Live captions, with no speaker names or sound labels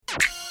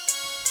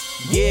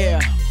Yeah,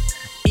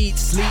 eat,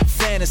 sleep,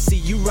 fantasy,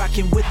 you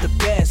rockin' with the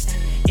best.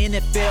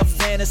 NFL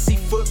Fantasy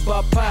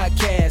Football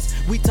Podcast.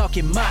 We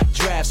talking mock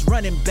drafts,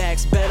 running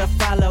backs, better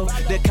follow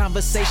the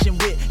conversation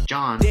with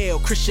John, Dale,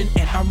 Christian,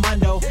 and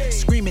Armando.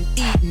 Screaming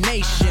Eat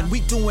Nation,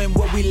 we doing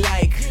what we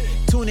like.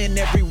 Tune in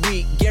every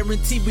week,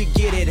 guarantee we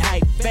get it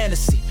hype.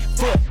 Fantasy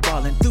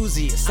football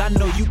enthusiasts, I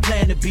know you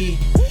plan to be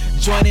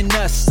joining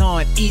us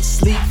on Eat,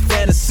 Sleep,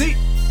 Fantasy.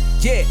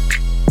 Yeah,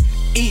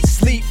 Eat,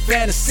 Sleep,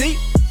 Fantasy.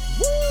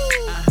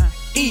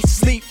 Eat,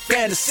 Sleep,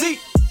 Fantasy.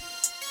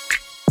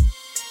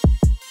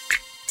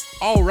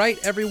 All right,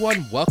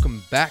 everyone,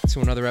 welcome back to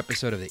another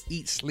episode of the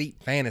Eat,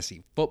 Sleep,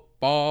 Fantasy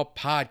Football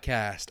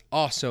Podcast,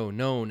 also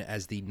known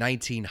as the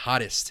 19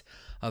 hottest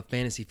of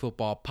fantasy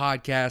football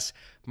podcasts.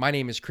 My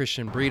name is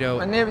Christian Brito.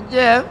 My name is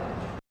Jeff.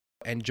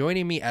 And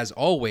joining me as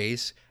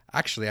always,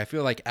 actually, I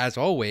feel like as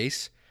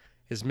always,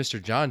 is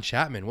Mr. John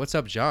Chapman. What's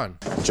up, John?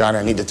 John,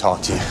 I need to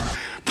talk to you.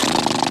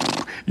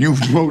 You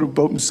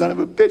motorboating son of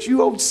a bitch,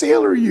 you old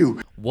sailor,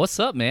 you. What's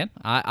up, man?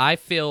 I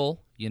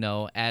feel,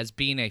 as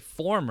being a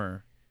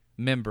former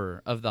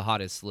member of the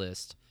hottest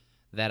list,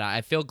 that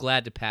I feel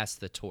glad to pass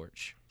the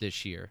torch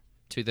this year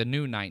to the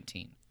new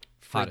 19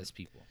 hottest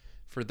people.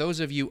 For those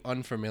of you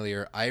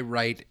unfamiliar, I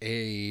write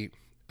a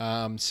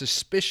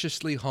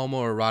suspiciously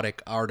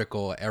homoerotic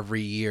article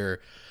every year.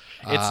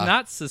 It's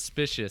not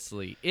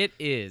suspiciously. It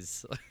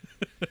is.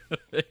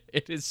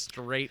 It is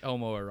straight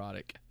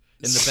homoerotic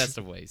in the best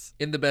of ways.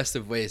 In the best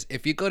of ways.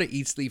 If you go to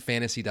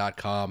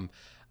eatsleepfantasy.com,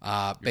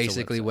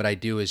 basically what I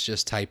do is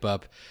just type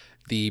up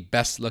the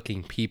best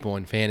looking people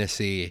in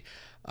fantasy.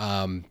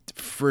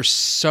 For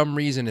some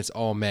reason, it's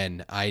all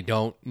men. I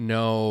don't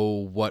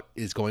know what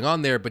is going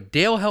on there, but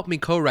Dale helped me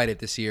co-write it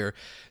this year,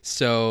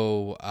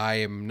 so I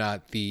am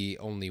not the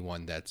only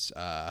one that's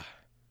a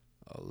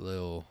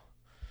little...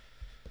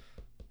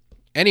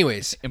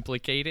 Anyways.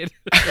 Implicated?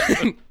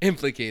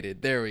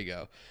 Implicated. There we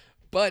go.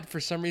 But for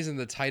some reason,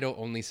 the title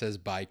only says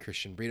by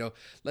Christian Brito.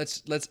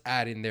 Let's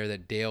add in there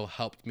that Dale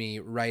helped me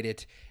write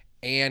it,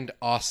 and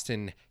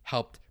Austin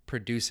helped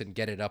produce and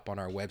get it up on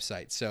our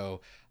website.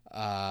 So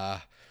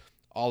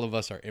all of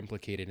us are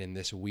implicated in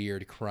this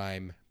weird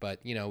crime. But,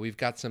 we've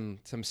got some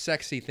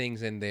sexy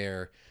things in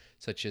there,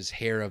 such as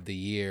hair of the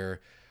year,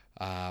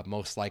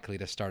 most likely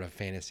to start a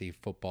fantasy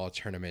football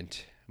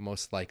tournament,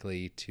 most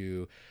likely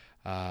to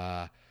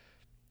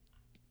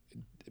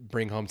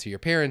bring home to your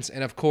parents,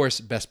 and of course,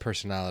 best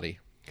personality,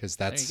 because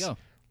that's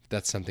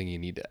something you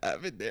need to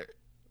have in there.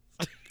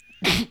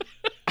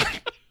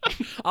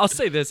 I'll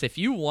say this. If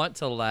you want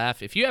to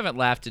laugh, if you haven't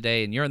laughed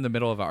today and you're in the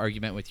middle of an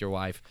argument with your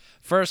wife,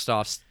 first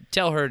off,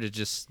 tell her to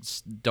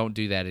just don't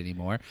do that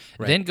anymore.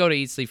 Right. Then go to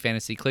Eat Sleep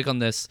Fantasy, click on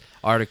this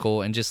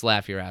article, and just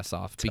laugh your ass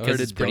off,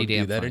 because it's pretty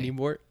damn funny. Don't do that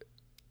anymore?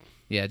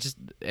 Yeah,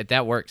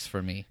 that works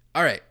for me.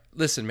 All right.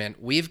 Listen, man,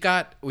 we've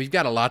got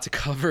a lot to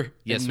cover.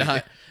 Yes,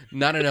 and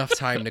not enough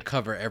time to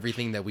cover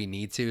everything that we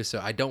need to. So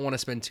I don't want to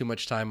spend too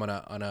much time on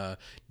a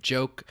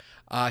joke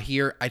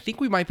here. I think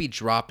we might be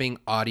dropping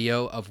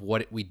audio of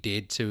what we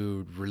did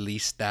to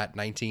release that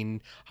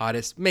 19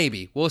 hottest.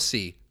 Maybe. We'll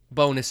see.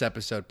 Bonus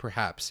episode,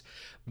 perhaps.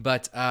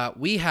 But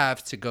we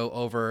have to go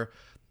over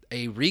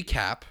a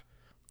recap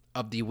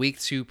of the Week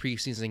 2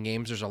 preseason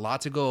games. There's a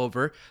lot to go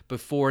over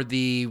before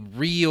the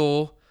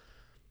real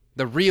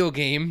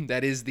game,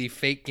 that is the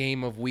fake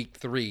game of Week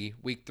 3.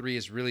 Week 3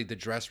 is really the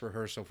dress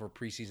rehearsal for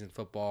preseason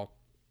football,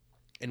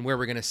 and where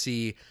we're going to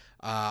see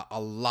a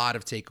lot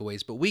of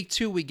takeaways. But Week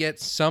 2, we get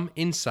some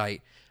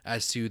insight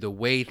as to the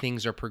way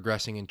things are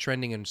progressing and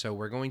trending, and so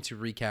we're going to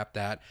recap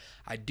that.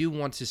 I do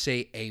want to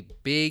say a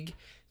big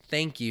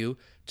thank you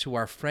to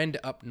our friend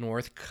up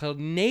north,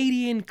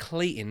 Canadian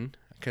Clayton,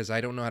 because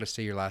I don't know how to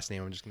say your last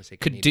name. I'm just going to say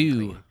Canadian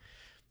Clayton.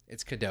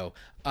 It's Cadeau.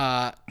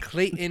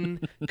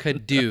 Clayton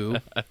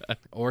Cadeau,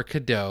 or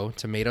Cadeau,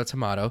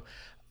 tomato.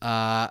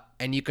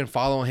 And you can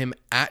follow him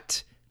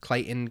at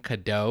Clayton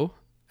Cadeau,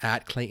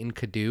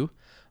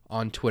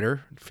 on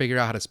Twitter. Figure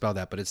out how to spell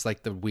that, but it's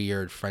like the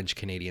weird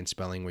French-Canadian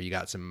spelling where you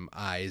got some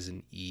I's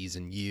and E's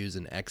and U's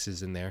and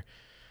X's in there.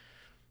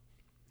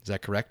 Is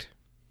that correct?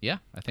 Yeah,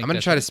 I think I'm going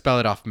to try to spell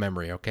it off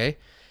memory, okay?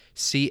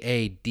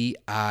 Cadieux.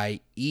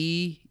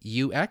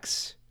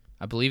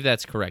 I believe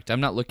that's correct. I'm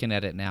not looking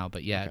at it now,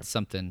 but yeah, okay. It's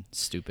something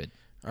stupid.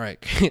 All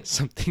right,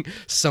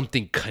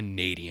 something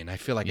Canadian. I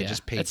feel like I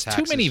just paid taxes. That's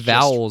too many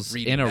vowels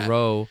in a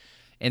row,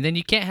 and then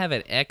you can't have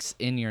an X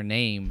in your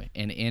name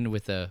and end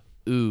with a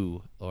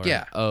oo or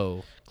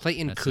O.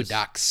 Clayton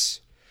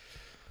Cadeaux.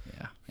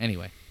 Yeah.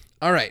 Anyway.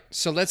 All right,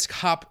 so let's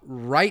hop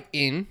right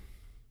in.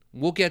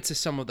 We'll get to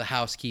some of the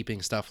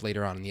housekeeping stuff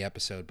later on in the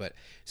episode, but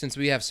since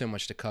we have so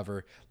much to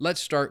cover,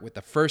 let's start with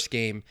the first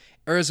game: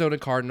 Arizona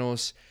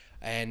Cardinals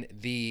and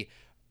the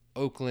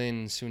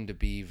Oakland,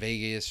 soon-to-be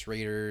Vegas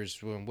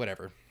Raiders,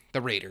 whatever,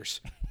 the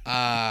Raiders.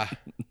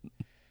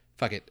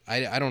 Fuck it.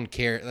 I don't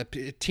care.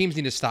 Teams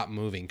need to stop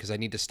moving because I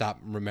need to stop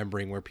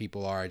remembering where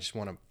people are. I just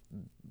want to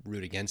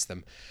root against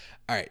them.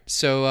 All right,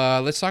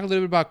 so let's talk a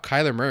little bit about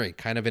Kyler Murray,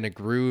 kind of in a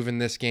groove in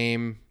this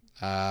game.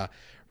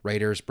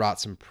 Raiders brought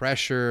some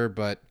pressure,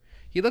 but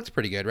he looked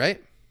pretty good,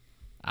 right?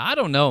 I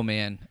don't know,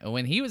 man.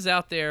 When he was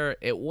out there,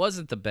 it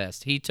wasn't the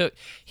best.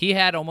 He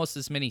had almost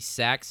as many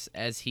sacks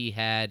as he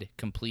had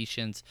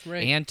completions,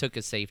 Right. and took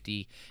a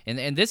safety.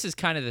 And this is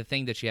kind of the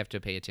thing that you have to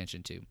pay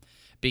attention to,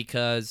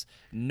 because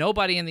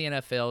nobody in the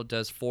NFL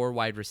does 4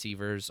 wide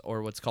receivers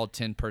or what's called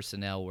 10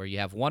 personnel, where you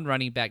have 1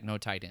 running back, no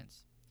tight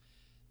ends.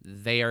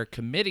 They are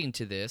committing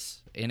to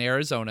this in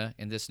Arizona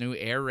in this new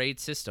air raid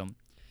system.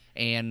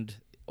 And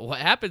what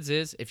happens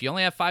is, if you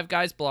only have 5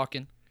 guys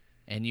blocking,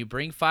 and you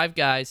bring 5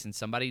 guys and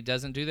somebody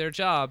doesn't do their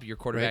job, your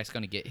quarterback's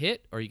going to get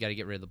hit, or you got to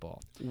get rid of the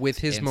ball. With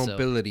his And so-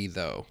 mobility,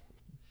 though,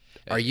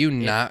 are you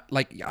not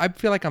like? I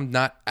feel like I'm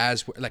not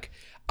as like.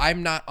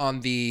 I'm not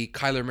on the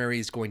Kyler Murray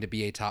is going to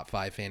be a top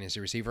 5 fantasy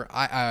receiver.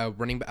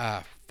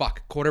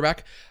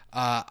 Quarterback.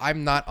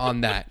 I'm not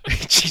on that.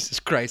 Jesus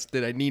Christ,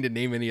 did I need to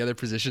name any other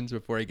positions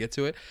before I get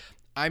to it?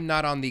 I'm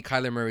not on the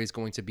Kyler Murray is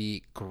going to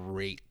be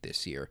great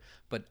this year,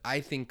 but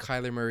I think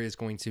Kyler Murray is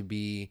going to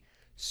be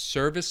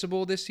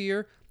serviceable this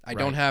year. I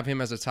don't have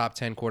him as a top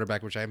 10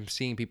 quarterback, which I'm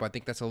seeing people. I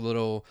think that's a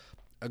little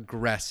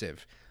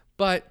aggressive.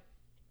 But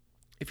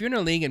if you're in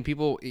a league and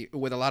people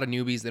with a lot of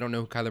newbies, they don't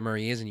know who Kyler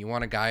Murray is, and you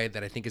want a guy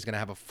that I think is going to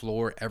have a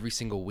floor every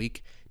single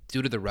week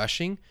due to the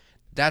rushing,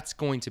 that's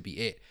going to be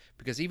it.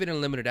 Because even in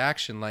limited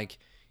action, like,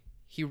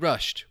 he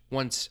rushed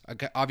once,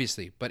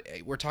 obviously, but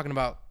we're talking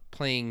about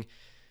playing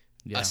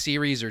a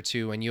series or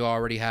 2, and you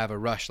already have a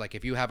rush. Like,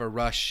 if you have a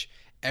rush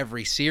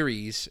every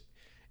series,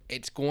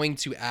 it's going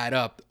to add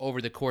up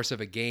over the course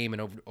of a game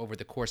and over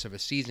the course of a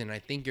season. And I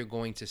think you're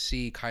going to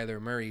see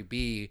Kyler Murray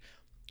be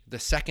the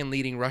second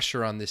leading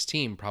rusher on this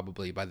team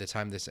probably by the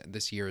time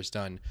this year is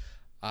done.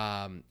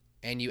 And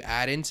you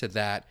add into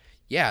that,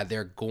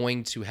 they're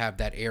going to have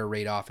that air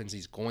raid offense.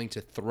 He's going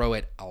to throw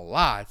it a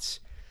lot.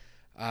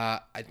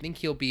 I think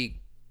he'll be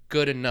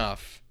good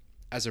enough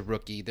as a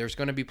rookie. There's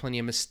going to be plenty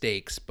of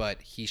mistakes,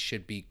 but he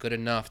should be good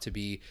enough to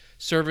be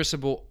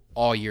serviceable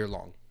all year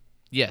long.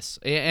 Yes,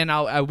 and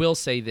I will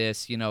say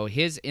this,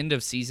 his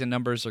end-of-season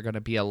numbers are going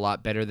to be a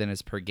lot better than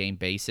his per-game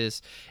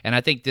basis, and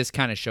I think this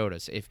kind of showed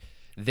us. If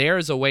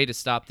there's a way to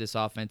stop this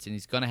offense, and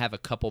he's going to have a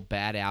couple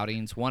bad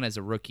outings, 1 as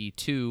a rookie,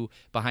 2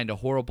 behind a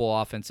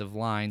horrible offensive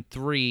line,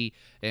 3,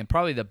 and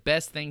probably the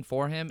best thing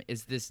for him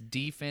is this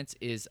defense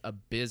is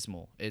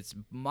abysmal. It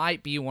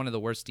might be one of the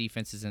worst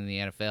defenses in the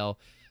NFL.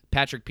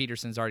 Patrick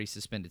Peterson's already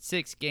suspended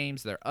 6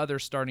 games. Their other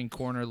starting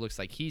corner looks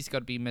like he's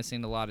going to be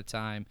missing a lot of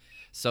time.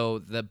 So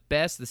the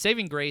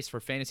saving grace for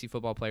fantasy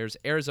football players,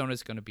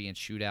 Arizona's going to be in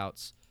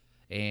shootouts,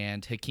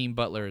 and Hakeem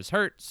Butler is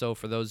hurt. So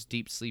for those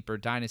deep sleeper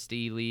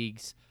dynasty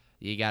leagues,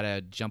 you got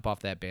to jump off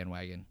that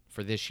bandwagon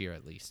for this year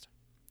at least.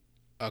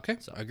 Okay,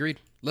 agreed.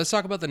 Let's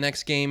talk about the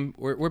next game.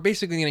 We're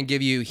basically going to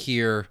give you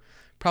here.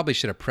 Probably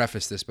should have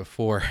prefaced this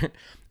before.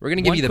 We're going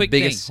to give you the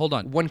biggest. Hold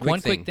on. One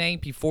quick thing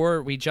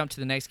before we jump to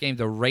the next game.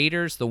 The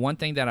Raiders, the one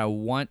thing that I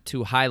want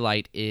to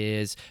highlight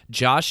is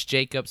Josh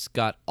Jacobs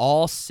got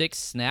all 6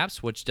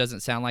 snaps, which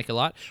doesn't sound like a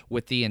lot,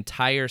 with the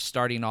entire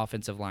starting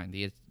offensive line.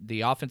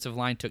 The offensive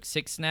line took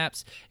 6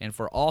 snaps, and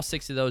for all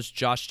 6 of those,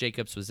 Josh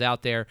Jacobs was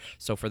out there.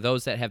 So for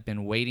those that have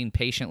been waiting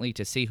patiently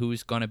to see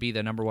who's going to be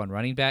the number 1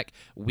 running back,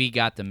 we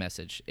got the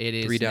message. It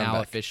is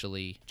now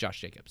officially Josh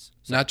Jacobs.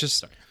 So,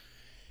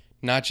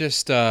 Not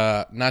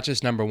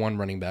just number 1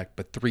 running back,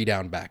 but 3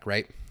 down back,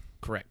 right?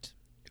 Correct.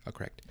 Oh,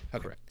 correct.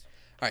 Okay. Correct.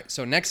 All right,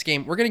 so next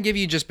game, we're going to give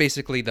you just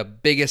basically the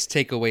biggest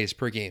takeaways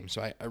per game.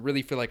 So I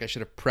really feel like I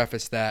should have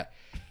prefaced that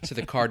to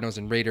the Cardinals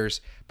and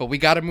Raiders, but we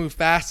got to move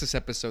fast this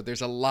episode.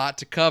 There's a lot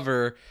to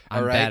cover.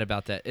 I'm bad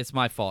about that. It's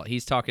my fault.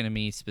 He's talking to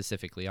me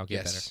specifically. I'll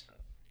get better.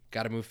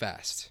 Got to move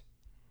fast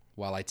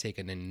while I take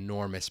an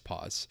enormous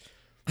pause.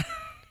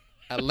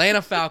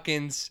 Atlanta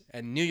Falcons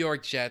and New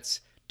York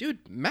Jets.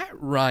 Dude, Matt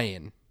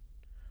Ryan.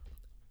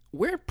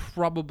 We're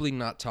probably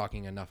not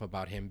talking enough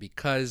about him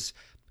because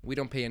we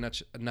don't pay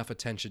enough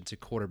attention to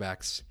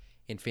quarterbacks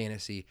in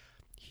fantasy.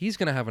 He's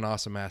going to have an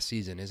awesome-ass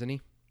season, isn't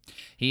he?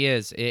 He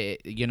is.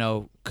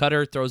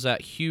 Cutter throws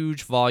out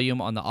huge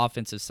volume on the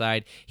offensive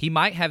side. He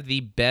might have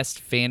the best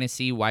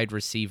fantasy wide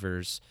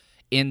receivers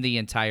in the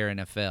entire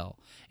NFL.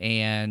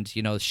 And,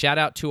 shout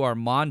out to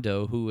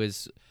Armando,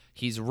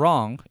 he's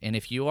wrong. And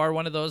if you are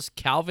one of those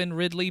Calvin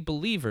Ridley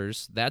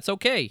believers, that's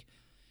okay.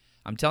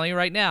 I'm telling you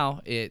right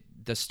now,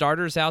 the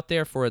starters out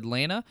there for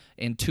Atlanta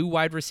in 2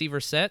 wide receiver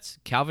sets,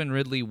 Calvin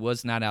Ridley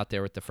was not out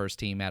there with the first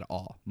team at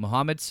all.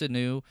 Mohamed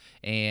Sanu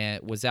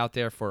was out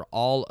there for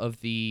all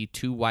of the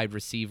 2 wide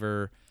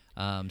receiver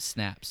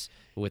snaps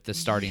with the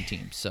starting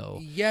team. So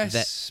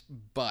yes,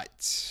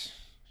 but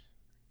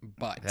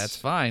that's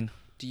fine.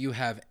 Do you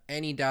have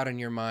any doubt in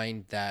your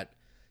mind that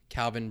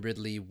Calvin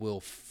Ridley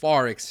will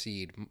far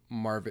exceed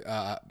Marvin?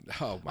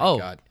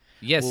 God.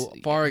 Yes, will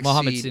far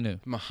exceed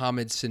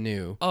Mohamed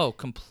Sanu. Oh,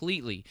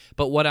 completely.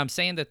 But what I'm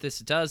saying that this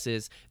does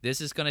is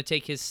this is going to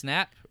take his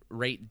snap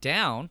rate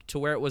down to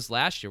where it was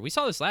last year. We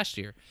saw this last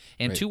year.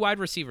 In 2 wide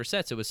receiver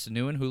sets, it was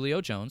Sanu and Julio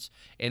Jones,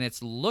 and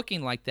it's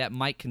looking like that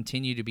might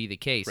continue to be the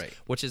case,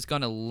 which is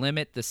going to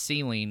limit the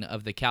ceiling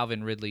of the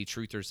Calvin Ridley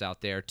truthers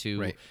out there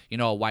to,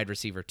 a wide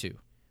receiver 2.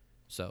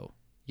 So,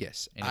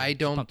 yes, anyway, I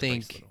don't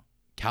think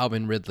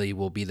Calvin Ridley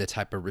will be the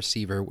type of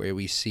receiver where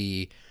we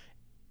see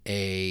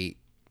a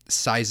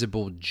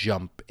sizable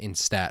jump in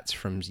stats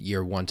from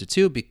year 1 to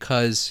 2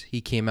 because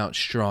he came out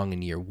strong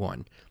in year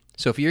 1.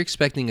 So if you're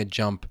expecting a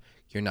jump,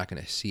 you're not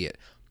going to see it.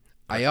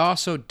 I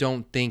also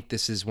don't think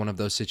this is one of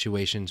those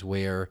situations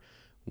where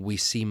we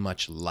see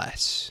much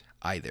less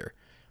either.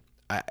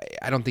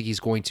 I don't think he's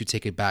going to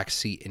take a back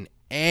seat in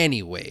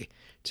any way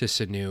to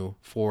Sanu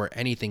for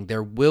anything.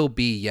 There will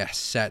be, yes,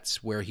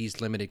 sets where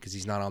he's limited because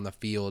he's not on the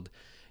field.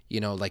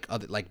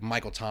 Like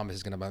Michael Thomas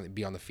is going to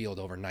be on the field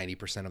over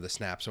 90% of the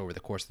snaps over the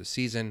course of the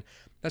season.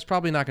 That's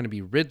probably not going to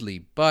be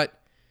Ridley,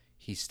 but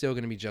he's still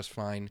going to be just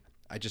fine.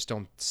 I just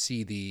don't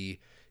see the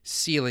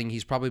ceiling.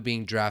 He's probably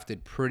being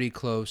drafted pretty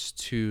close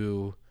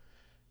to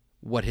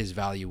what his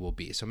value will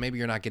be. So maybe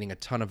you're not getting a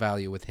ton of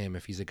value with him.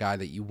 If he's a guy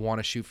that you want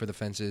to shoot for the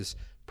fences,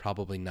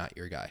 probably not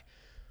your guy.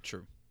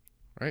 True.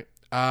 Right.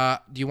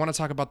 Do you want to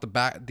talk about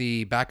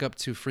the backup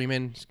to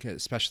Freeman,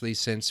 especially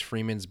since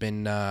Freeman's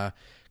been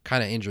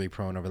kind of injury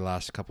prone over the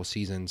last couple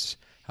seasons?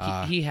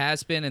 He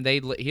has been, and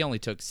he only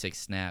took 6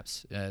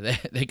 snaps.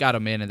 They got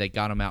him in, and they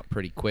got him out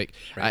pretty quick.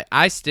 Right.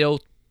 I still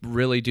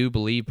really do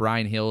believe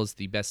Brian Hill is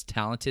the best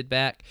talented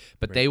back,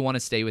 but they want to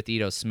stay with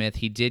Ito Smith.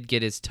 He did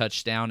get his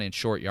touchdown in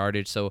short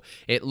yardage, so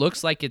it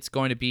looks like it's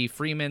going to be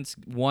Freeman's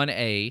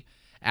 1A.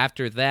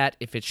 After that,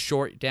 if it's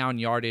short down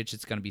yardage,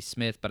 it's going to be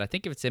Smith. But I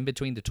think if it's in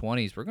between the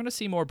 20s, we're going to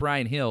see more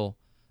Brian Hill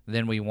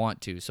than we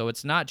want to. So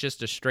it's not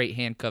just a straight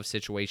handcuff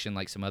situation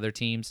like some other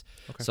teams.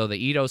 Okay. So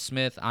the Ito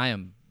Smith, I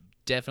am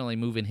definitely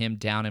moving him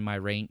down in my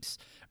ranks.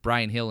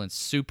 Brian Hill in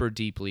super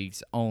deep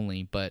leagues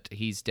only, but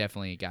he's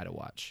definitely a guy to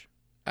watch.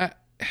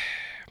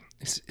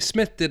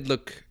 Smith did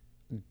look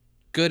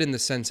good in the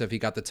sense of he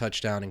got the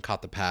touchdown and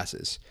caught the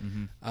passes.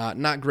 Mm-hmm.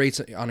 Not great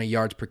on a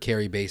yards per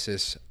carry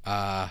basis.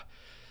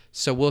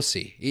 So we'll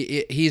see.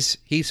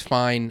 He's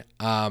fine.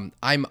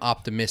 I'm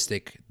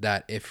optimistic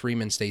that if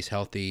Freeman stays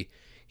healthy,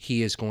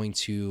 he is going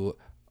to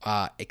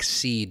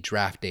exceed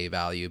draft day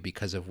value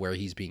because of where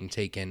he's being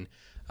taken.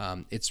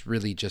 It's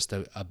really just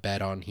a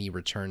bet on he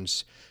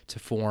returns to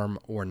form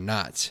or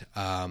not.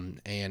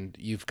 And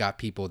you've got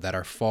people that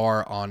are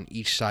far on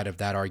each side of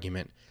that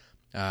argument.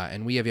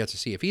 And we have yet to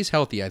see. If he's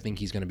healthy, I think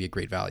he's going to be a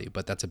great value,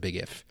 but that's a big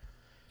if.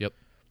 Yep,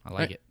 I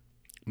like it.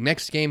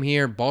 Next game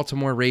here,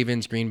 Baltimore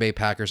Ravens, Green Bay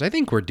Packers. I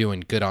think we're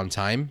doing good on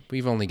time.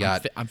 We've only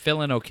got... I'm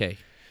feeling okay.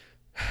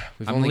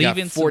 I'm only got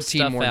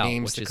 14 more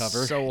games to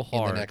cover so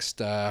hard. in the next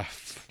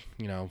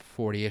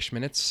 40-ish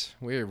minutes.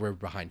 We're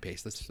behind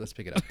pace. Let's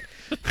pick it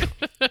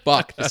up.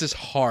 Buck, this is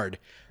hard.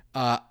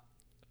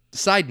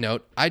 Side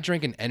note, I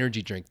drank an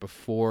energy drink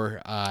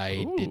before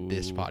I did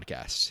this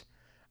podcast.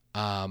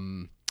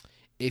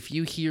 If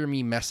you hear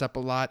me mess up a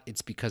lot,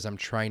 it's because I'm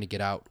trying to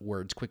get out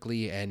words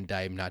quickly and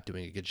I'm not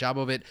doing a good job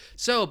of it.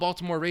 So,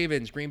 Baltimore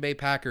Ravens, Green Bay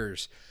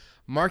Packers.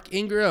 Mark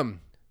Ingram.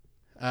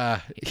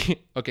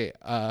 Okay,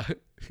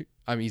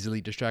 I'm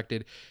easily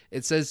distracted.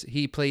 It says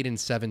he played in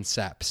 7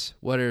 saps.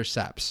 What are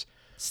saps?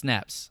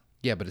 Snaps.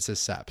 Yeah, but it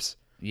says saps.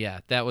 Yeah,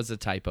 that was a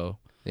typo.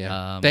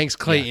 Yeah. Thanks,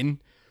 Clayton.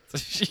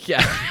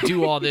 Yeah,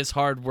 do all this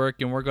hard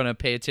work and we're going to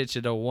pay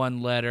attention to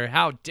one letter.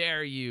 How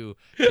dare you,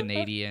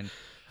 Canadian?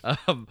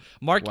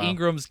 Mark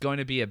Ingram's going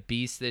to be a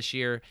beast this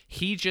year.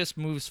 He just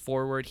moves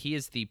forward. He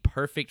is the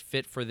perfect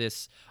fit for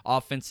this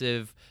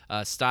offensive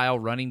style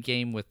running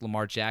game with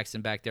Lamar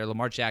Jackson back there.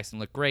 Lamar Jackson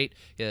looked great.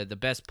 The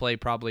best play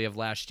probably of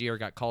last year,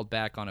 got called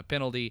back on a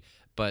penalty,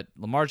 but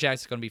Lamar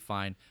Jackson's going to be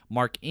fine.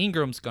 Mark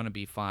Ingram's going to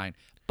be fine.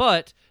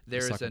 But there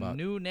is a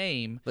new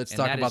name. Let's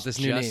talk about this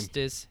new name.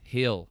 Justice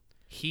Hill.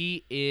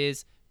 He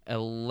is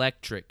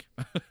electric.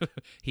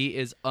 He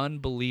is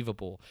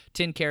unbelievable.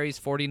 10 carries,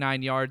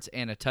 49 yards,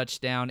 and a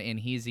touchdown, and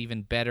he's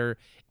even better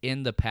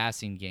in the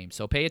passing game.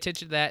 So pay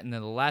attention to that. And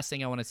then the last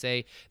thing I want to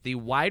say, the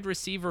wide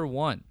receiver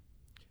 1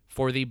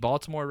 for the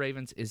Baltimore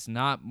Ravens is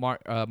not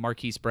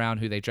Marquise Brown,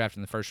 who they drafted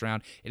in the first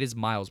round. It is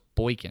Miles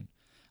Boykin.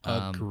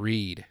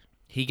 Agreed.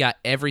 He got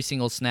every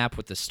single snap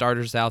with the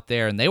starters out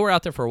there, and they were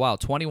out there for a while.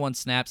 21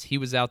 snaps. He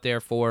was out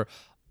there for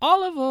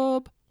all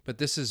of them. But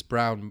this is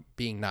Brown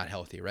being not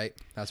healthy, right?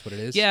 That's what it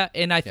is? Yeah,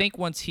 and I think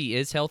once he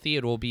is healthy,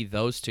 it will be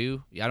those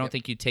two. I don't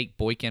think you take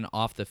Boykin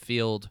off the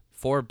field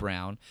for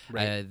Brown.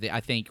 Right. I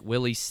think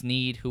Willie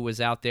Snead, who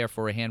was out there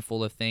for a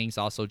handful of things,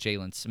 also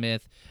Jalen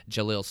Smith,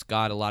 Jaleel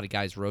Scott, a lot of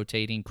guys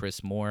rotating,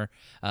 Chris Moore.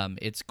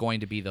 It's going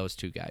to be those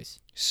two guys.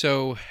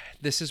 So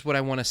this is what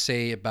I want to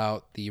say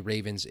about the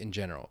Ravens in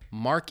general.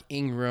 Mark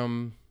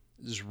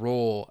Ingram's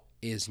role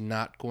is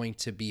not going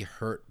to be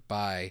hurt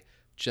by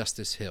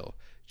Justice Hill.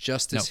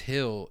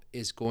 Hill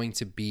is going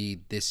to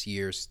be this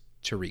year's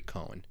Tariq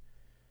Cohen.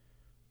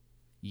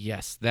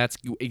 Yes, that's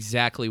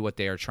exactly what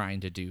they are trying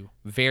to do.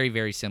 Very,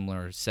 very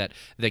similar set.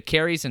 The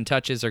carries and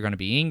touches are going to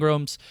be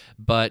Ingram's,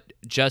 but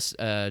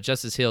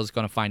Justice Hill is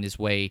going to find his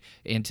way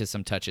into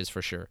some touches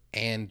for sure.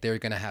 And they're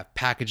going to have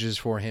packages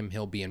for him.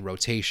 He'll be in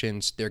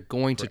rotations. They're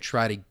going to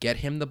try to get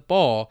him the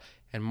ball,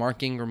 and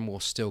Mark Ingram will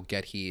still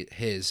get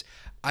his.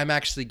 I'm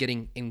actually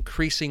getting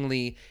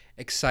increasingly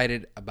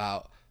excited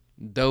about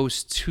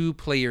those two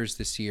players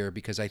this year,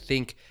 because I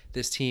think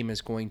this team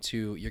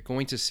you're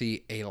going to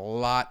see a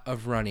lot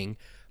of running,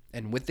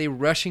 and with a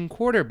rushing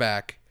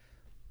quarterback,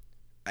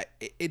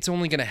 it's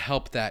only going to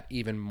help that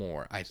even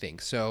more, I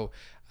think. So,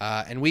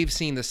 and we've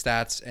seen the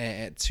stats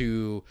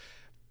to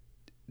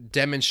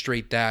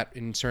demonstrate that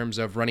in terms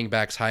of running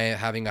backs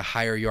having a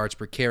higher yards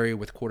per carry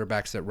with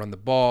quarterbacks that run the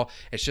ball.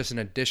 It's just an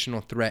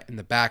additional threat in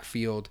the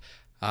backfield.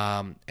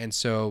 And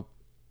so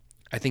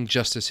I think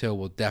Justice Hill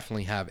will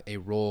definitely have a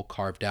role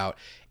carved out.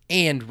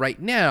 And right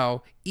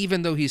now,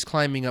 even though he's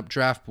climbing up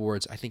draft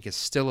boards, I think it's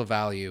still a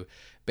value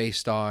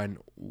based on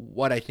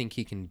what I think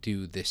he can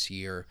do this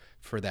year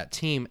for that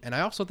team. And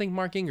I also think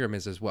Mark Ingram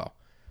is as well.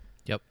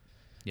 Yep.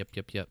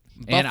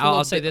 And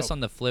I'll say this on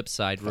the flip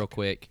side real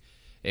quick.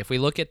 If we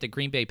look at the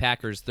Green Bay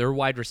Packers, their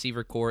wide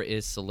receiver core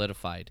is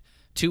solidified.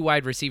 2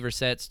 wide receiver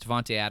sets,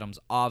 Devontae Adams,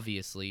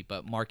 obviously,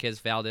 but Marquez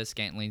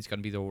Valdez-Scantling is going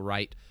to be the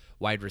right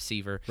wide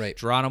receiver. Right.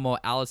 Geronimo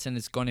Allison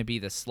is going to be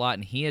the slot,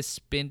 and he is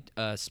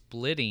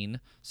splitting.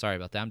 Sorry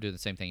about that. I'm doing the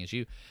same thing as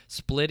you.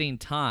 Splitting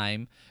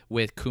time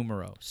with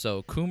Kumaro.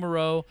 So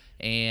Kumaro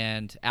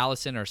and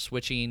Allison are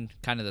switching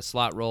kind of the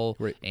slot role,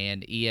 right,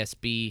 and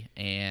ESB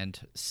and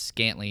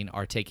Scantling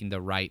are taking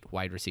the right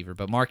wide receiver.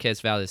 But Marquez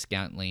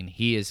Valdez-Scantling,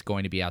 he is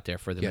going to be I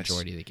for the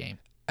majority of the game.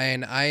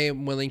 And I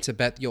am willing to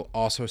bet you'll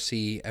also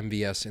see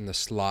MVS in the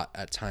slot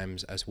at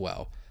times as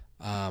well.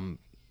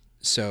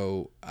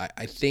 So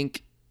I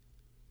think,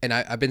 and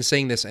I've been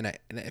saying this, and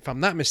if I'm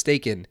not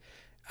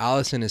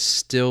Allison is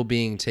still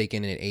being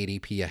taken in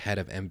ADP ahead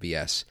of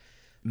MVS.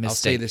 Mistake. I'll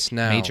say this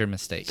now. Major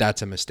mistake.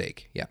 That's a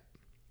mistake. Yeah.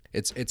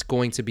 It's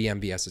going to be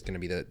MVS. It's going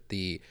to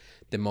be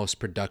the most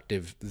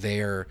productive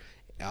there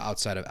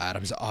outside of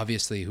Adams,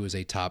 obviously, who is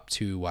a top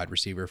 2 wide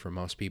receiver for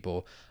most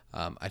people.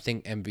 I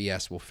think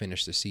MVS will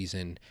finish the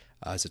season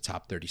as a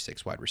top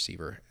 36 wide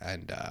receiver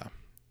and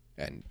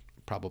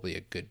probably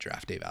a good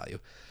draft day value.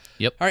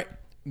 Yep. All right.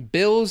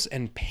 Bills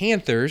and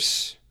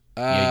Panthers.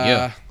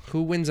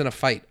 Who wins in a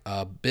fight?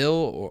 A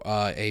Bill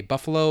or a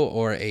Buffalo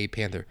or a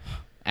Panther?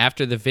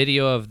 After the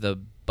video of the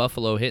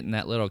Buffalo hitting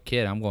that little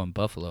kid, I'm going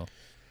Buffalo.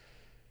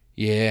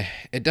 Yeah,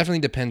 it definitely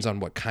depends on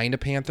what kind of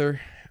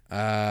Panther.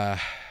 I'll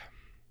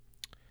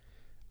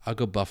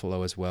go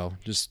Buffalo as well.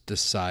 Just the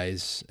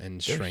size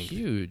and strength. They're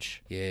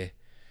huge. Yeah.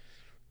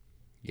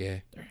 All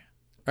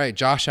right,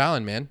 Josh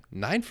Allen, man.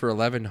 9 for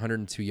 11,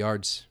 102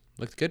 yards.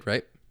 Looked good,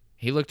 right?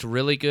 He looked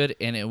really good,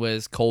 and it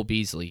was Cole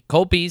Beasley.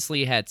 Cole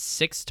Beasley had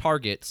 6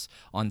 targets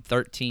on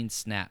 13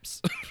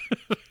 snaps.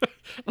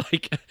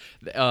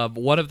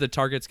 One of the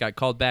targets got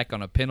called back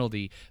on a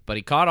penalty, but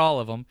he caught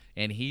all of them,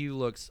 and he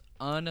looks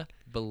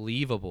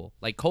unbelievable.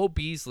 Cole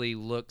Beasley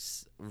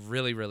looks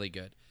really, really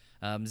good.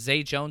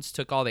 Zay Jones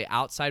took all the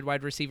outside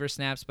wide receiver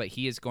snaps, but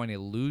he is going to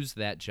lose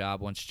that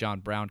job once John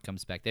Brown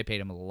comes back. They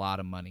paid him a lot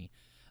of money.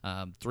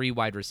 3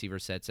 wide receiver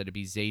sets. It'd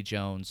be Zay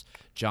Jones,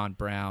 John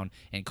Brown,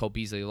 and Cole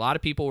Beasley. A lot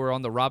of people were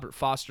on the Robert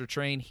Foster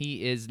train.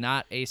 He is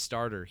not a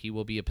starter. He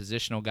will be a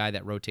positional guy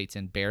that rotates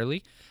in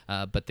barely.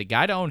 But the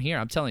guy to own here,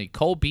 I'm telling you,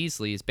 Cole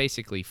Beasley is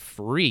basically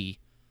free.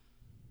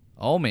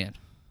 Oh, man.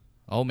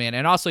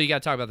 And also you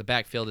got to talk about the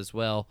backfield as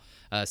well.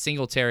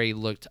 Singletary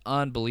looked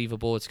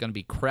unbelievable. It's going to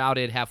be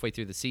crowded halfway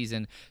through the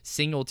season.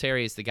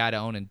 Singletary is the guy to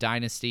own in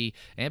Dynasty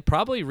and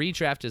probably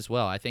redraft as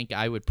well. I think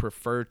I would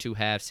prefer to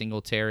have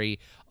Singletary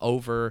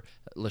over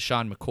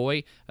LaShawn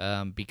McCoy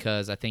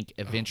because I think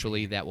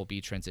eventually that will be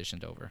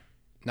transitioned over.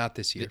 Not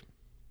this year.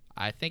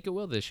 I think it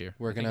will this year.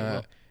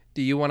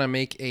 Do you want to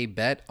make a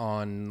bet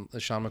on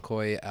LaShawn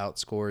McCoy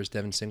outscores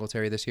Devin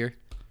Singletary this year?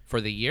 For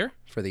the year?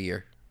 For the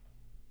year.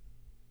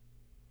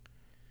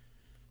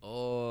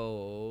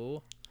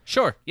 Oh,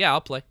 sure. Yeah,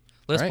 I'll play.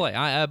 Let's play.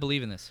 I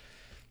believe in this.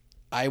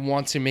 I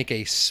want to make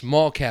a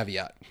small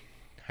caveat.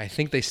 I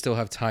think they still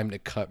have time to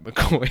cut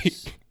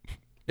McCoy,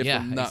 if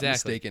I'm not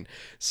mistaken.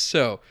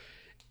 So,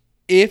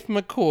 if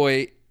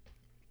McCoy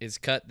is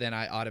cut, then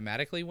I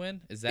automatically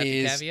win? Is that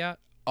the caveat?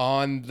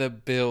 On the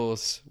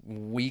Bills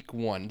week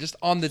 1, just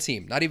on the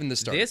team, not even the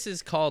start. This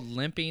is called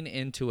limping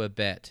into a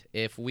bet.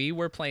 If we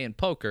were playing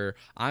poker,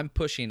 I'm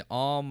pushing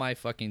all my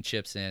fucking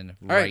chips in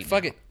all right,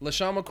 fuck it.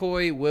 LaShawn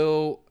McCoy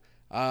will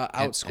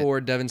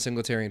outscore Devin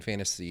Singletary in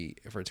fantasy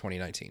for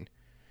 2019.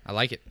 I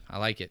like it.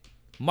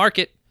 Mark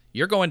it.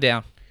 You're going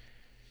down.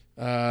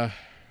 I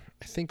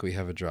think we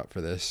have a drop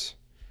for this.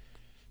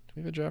 Do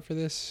we have a drop for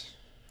this?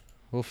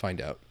 We'll find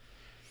out.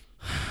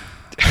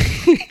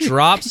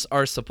 Drops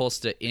are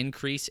supposed to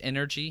increase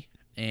energy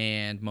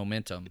and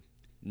momentum,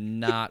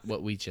 not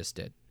what we just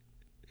did.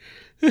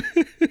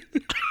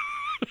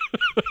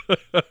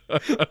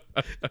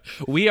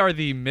 We are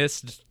the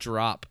missed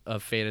drop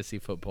of fantasy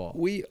football.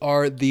 We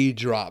are the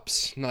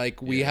drops.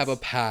 We have a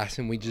pass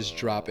and we just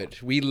drop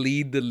it. We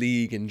lead the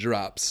league in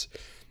drops,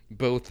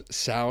 both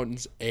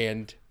sounds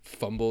and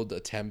fumbled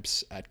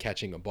attempts at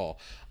catching a ball.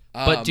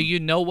 But do you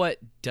know what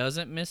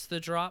doesn't miss the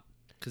drop?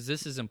 Because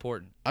this is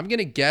important. I'm going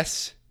to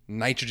guess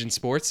Nitrogen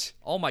Sports.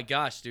 Oh my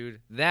gosh, dude.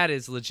 That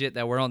is legit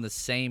that we're on the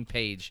same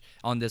page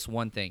on this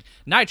one thing.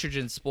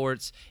 Nitrogen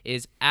Sports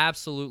is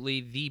absolutely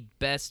the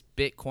best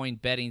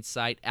Bitcoin betting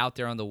site out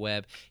there on the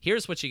web.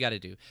 Here's what you got to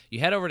do. You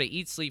head over to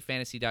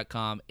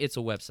eatsleepfantasy.com. It's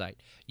a website.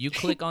 You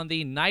click on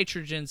the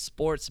Nitrogen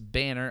Sports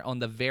banner on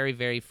the very,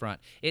 very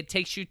front. It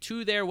takes you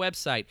to their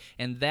website,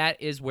 and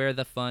that is where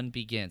the fun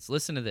begins.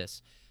 Listen to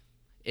this.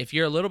 If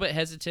you're a little bit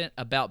hesitant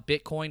about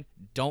Bitcoin,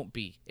 don't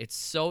be. It's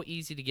so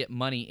easy to get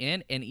money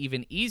in and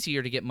even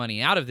easier to get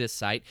money out of this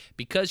site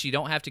because you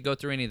don't have to go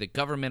through any of the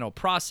governmental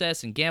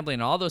process and gambling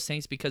and all those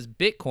things because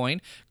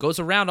Bitcoin goes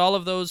around all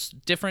of those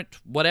different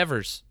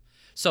whatevers.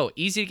 So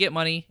easy to get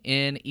money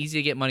in, easy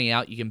to get money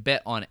out. You can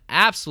bet on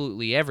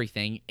absolutely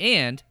everything.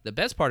 And the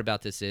best part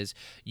about this is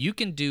you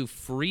can do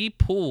free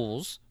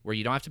pools where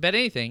you don't have to bet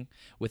anything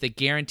with a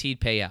guaranteed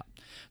payout.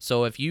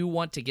 So if you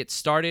want to get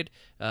started,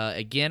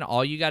 again,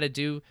 all you got to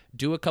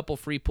do a couple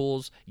free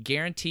pools,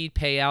 guaranteed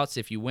payouts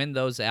if you win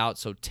those out.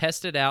 So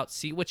test it out,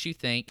 see what you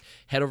think.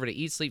 Head over to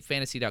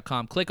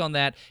eatsleepfantasy.com, click on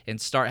that, and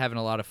start having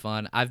a lot of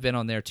fun. I've been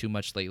on there too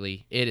much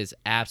lately. It is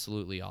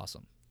absolutely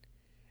awesome.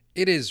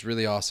 It is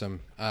really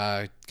awesome,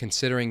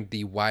 considering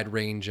the wide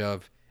range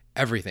of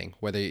everything.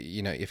 Whether,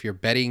 if you're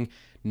betting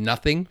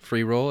nothing,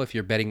 free roll. If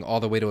you're betting all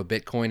the way to a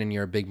Bitcoin and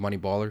you're a big money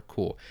baller,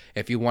 cool.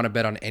 If you want to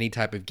bet on any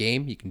type of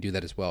game, you can do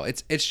that as well.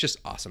 It's just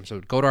awesome. So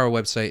go to our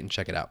website and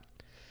check it out.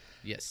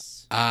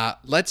 Yes.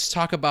 Let's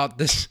talk about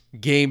this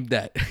game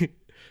that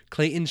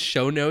Clayton's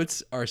show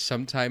notes are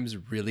sometimes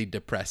really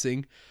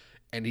depressing.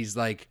 And he's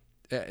like,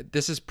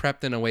 this is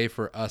prepped in a way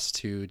for us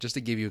to, just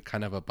to give you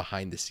kind of a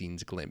behind the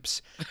scenes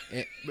glimpse.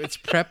 It's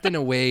prepped in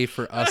a way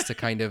for us to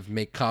kind of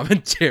make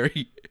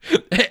commentary.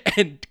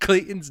 And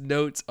Clayton's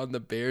notes on the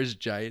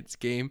Bears-Giants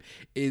game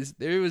is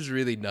there was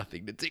really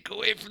nothing to take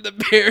away from the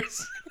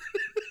Bears.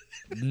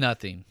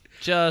 Nothing.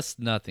 Just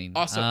nothing.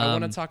 Also, I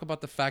want to talk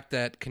about the fact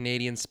that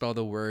Canadians spell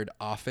the word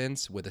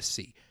offense with a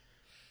C.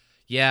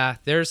 Yeah,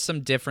 there's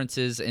some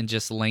differences in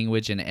just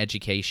language and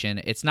education.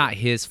 It's not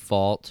his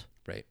fault.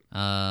 Right.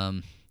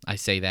 I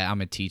say that.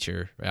 I'm a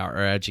teacher.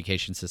 Our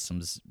education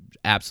system's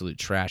absolute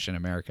trash in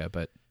America,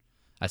 but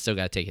I still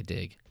got to take a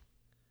dig.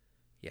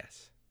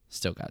 Yes.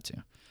 Still got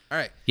to. All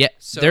right. Yeah,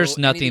 So there's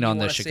nothing anything you on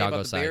the wanna say Chicago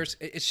about the side. Bears?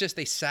 It's just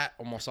they sat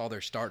almost all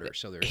their starters,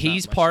 so there's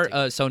He's not much part.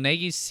 to take. So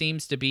Nagy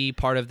seems to be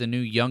part of the new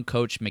young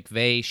coach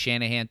McVay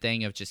Shanahan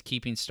thing of just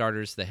keeping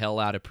starters the hell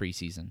out of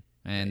preseason,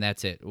 and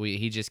that's it.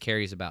 He just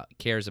cares about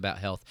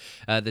health.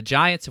 The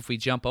Giants, if we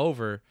jump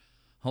over,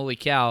 holy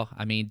cow!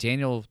 I mean,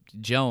 Daniel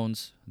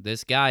Jones,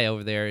 this guy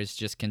over there, is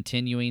just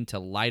continuing to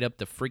light up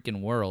the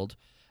freaking world.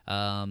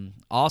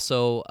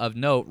 Also of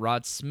note,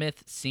 Rod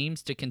Smith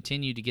seems to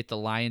continue to get the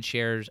lion's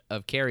share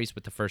of carries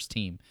with the first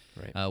team.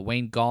 Right.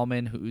 Wayne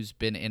Gallman, who's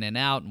been in and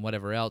out and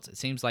whatever else, it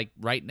seems like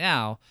right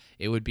now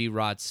it would be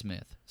Rod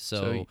Smith.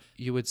 So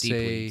you would deep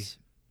say, leagues.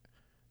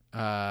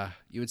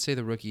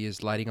 the rookie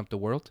is lighting up the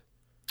world?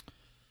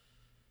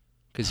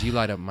 Because you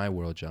light up my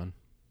world, John.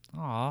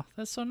 Aw,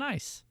 that's so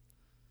nice.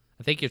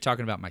 I think you're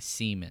talking about my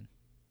semen.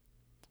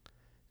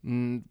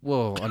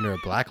 Well, under a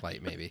black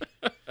light, maybe.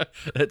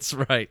 That's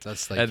right.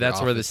 That's like and that's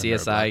your where the office under a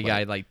CSI black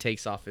guy light.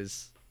 takes off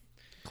his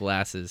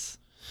glasses.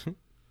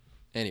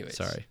 Anyways.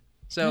 Sorry.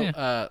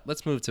 So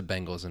let's move to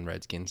Bengals and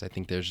Redskins. I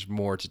think there's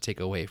more to take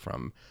away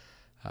from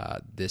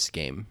this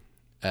game.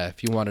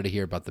 If you wanted to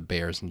hear about the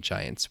Bears and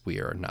Giants, we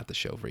are not the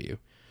show for you.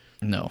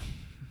 No,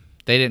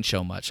 they didn't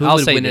show much. Who I'll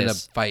would say win this. in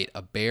a fight,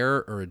 a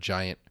bear or a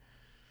giant?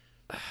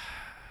 I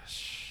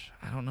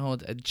don't know.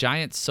 A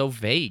giant's so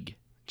vague.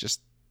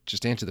 Just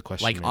answer the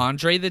question. Like man.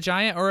 Andre the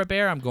Giant or a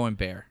bear? I'm going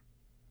bear.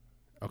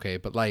 Okay,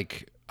 but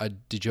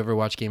did you ever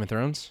watch Game of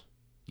Thrones?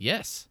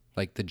 Yes.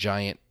 Like the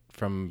giant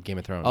from Game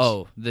of Thrones?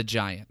 Oh, the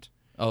giant.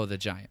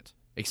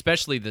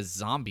 Especially the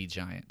zombie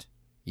giant.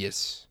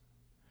 Yes.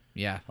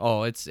 Yeah.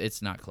 Oh,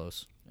 it's not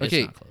close. It's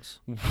Okay. not close.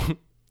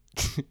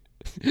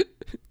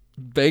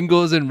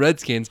 Bengals and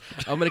Redskins.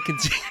 I'm going to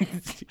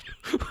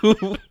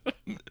continue.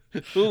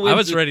 Who I wins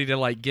was ready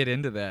to get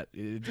into that.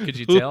 Could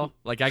you tell?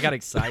 I got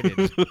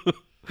excited.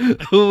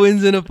 Who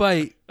wins in a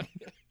fight?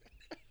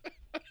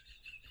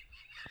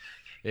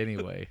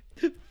 Anyway,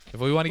 if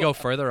we want to go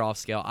further off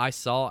scale, I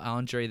saw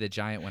Andre the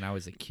Giant when I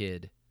was a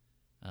kid.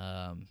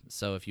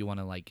 So if you want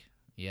to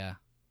You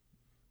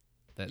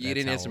that's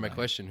didn't how answer old my I am.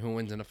 question. Who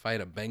wins in a fight,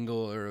 a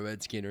Bengal or a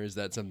Redskin, or is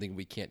that something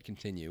we can't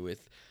continue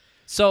with?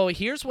 So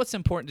here's what's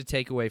important to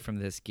take away from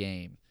this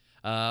game.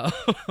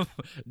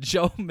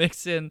 Joe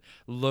Mixon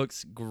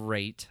looks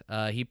great.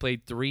 He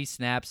played 3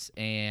 snaps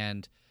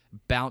and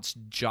bounced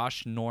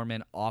Josh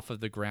Norman off of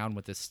the ground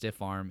with a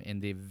stiff arm in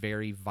the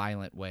very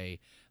violent way,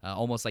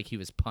 almost like he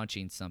was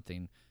punching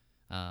something.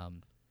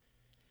 Can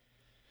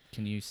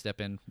you step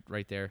in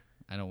right there?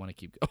 I don't want to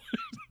keep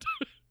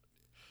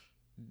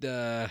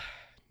going.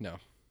 No.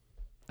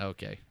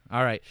 Okay.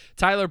 All right.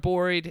 Tyler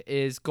Boyd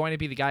is going to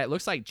be the guy. It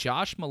looks like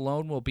Josh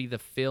Malone will be the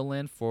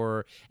fill-in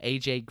for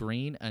A.J.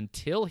 Green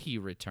until he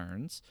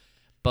returns.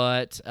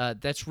 But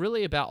that's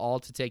really about all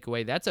to take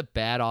away. That's a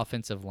bad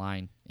offensive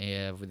line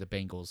with the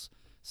Bengals.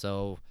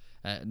 So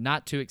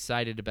Not too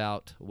excited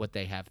about what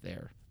they have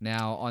there.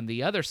 Now, on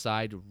the other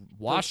side,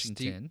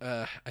 Washington.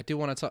 I do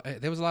want to talk.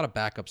 There was a lot of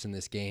backups in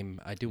this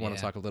game. I do want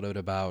to talk a little bit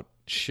about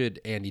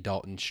should Andy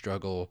Dalton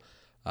struggle.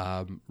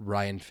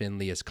 Ryan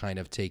Finley is kind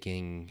of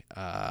taking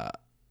a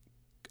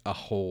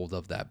hold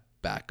of that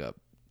backup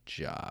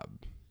job.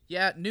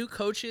 Yeah, new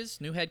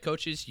head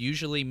coaches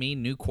usually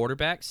mean new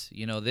quarterbacks.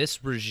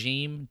 This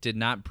regime did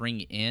not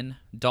bring in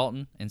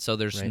Dalton, and so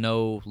there's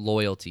no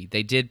loyalty.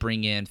 They did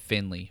bring in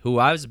Finley, who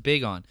I was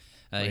big on.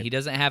 He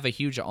doesn't have a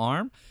huge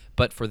arm,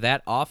 but for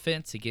that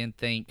offense, again,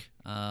 think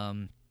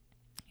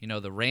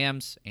the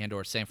Rams and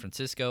or San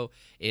Francisco,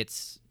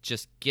 it's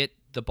just get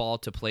the ball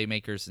to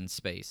playmakers in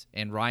space,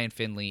 and Ryan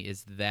Finley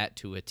is that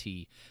to a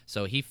T.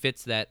 So he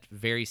fits that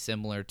very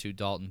similar to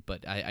Dalton,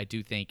 but I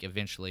do think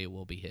eventually it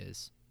will be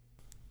his.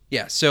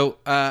 Yeah, so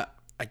I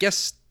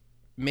guess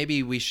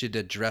maybe we should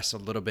address a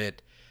little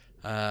bit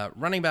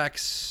running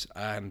backs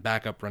and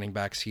backup running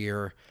backs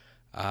here.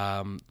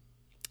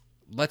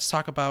 Let's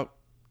talk about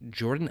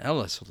Jordan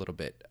Ellis a little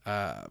bit.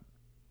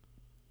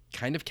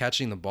 Kind of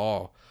catching the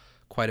ball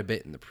quite a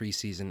bit in the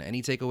preseason.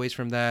 Any takeaways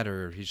from that,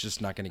 or he's just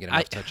not going to get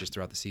enough touches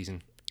throughout the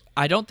season?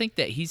 I don't think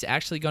that he's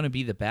actually going to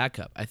be the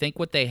backup. I think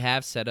what they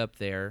have set up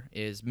there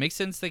is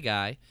Mixon's the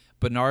guy.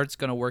 Bernard's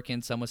going to work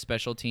in some with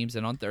special teams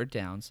and on third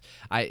downs.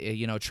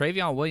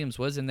 Travion Williams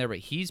was in there, but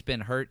he's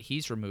been hurt.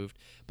 He's removed.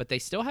 But they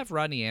still have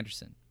Rodney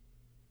Anderson.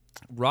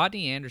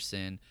 Rodney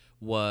Anderson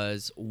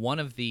was one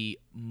of the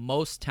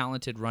most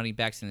talented running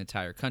backs in the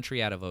entire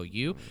country out of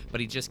OU,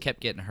 but he just kept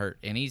getting hurt.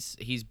 And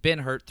he's been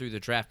hurt through the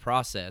draft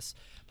process.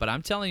 But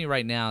I'm telling you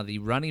right now, the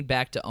running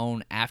back to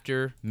own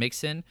after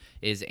Mixon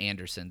is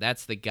Anderson.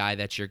 That's the guy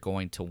that you're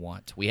going to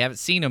want. We haven't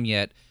seen him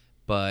yet,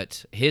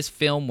 but his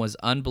film was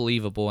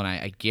unbelievable, and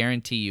I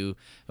guarantee you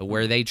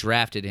where they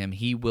drafted him,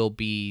 he will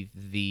be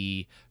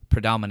the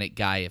predominant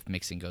guy if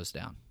Mixon goes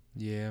down.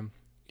 Yeah.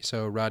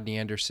 So Rodney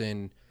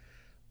Anderson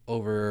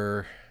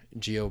over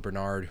Gio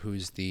Bernard,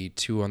 who's the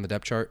 2 on the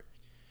depth chart?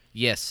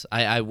 Yes,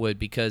 I would,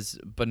 because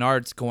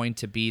Bernard's going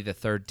to be the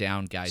third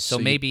down guy. So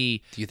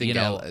maybe do you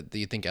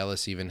think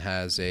Ellis even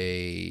has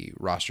a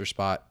roster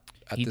spot?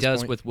 He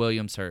does with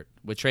Williams hurt.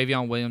 With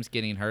Travion Williams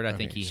getting hurt, I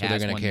think he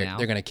has one now.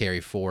 They're going to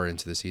carry 4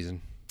 into the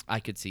season. I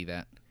could see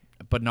that.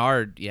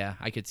 Bernard, yeah,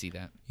 I could see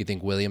that. You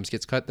think Williams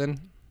gets cut then?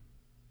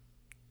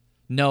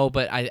 No,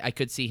 but I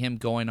could see him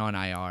going on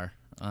IR.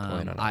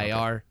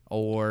 IR,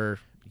 or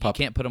PUP.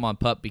 You can't put him on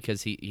PUP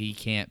because he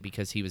can't,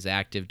 because he was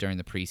active during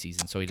the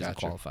preseason, so he doesn't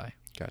qualify.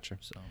 Gotcha.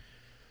 So,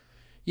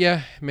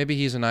 yeah, maybe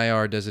he's an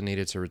IR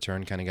designated to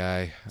return kind of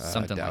guy.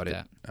 Something doubt like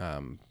it.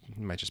 that.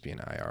 He might just be an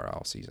IR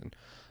all season.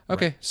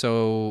 Okay,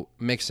 so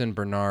Mixon,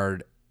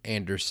 Bernard,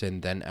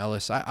 Anderson, then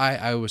Ellis.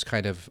 I was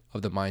kind of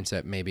the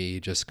mindset maybe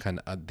just kind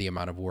of the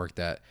amount of work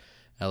that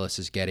Ellis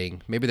is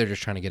getting. Maybe they're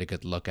just trying to get a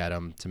good look at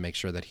him to make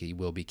sure that he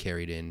will be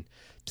carried in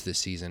to the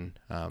season.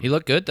 He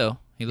looked good, though.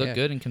 He looked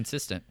good and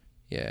consistent.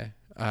 Yeah.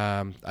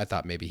 I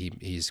thought maybe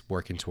he's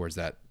working towards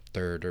that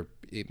third or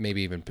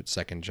maybe even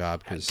second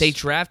job. Cause they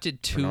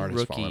drafted 2 Bernard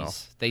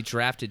rookies. They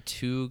drafted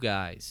 2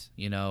 guys,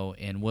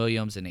 in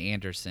Williams and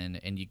Anderson,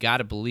 and you got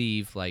to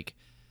believe,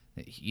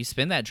 you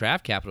spend that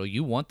draft capital,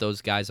 you want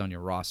those guys on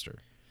your roster.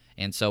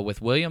 And so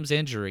with Williams'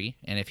 injury,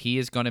 and if he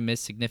is going to miss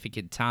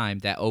significant time,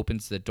 that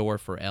opens the door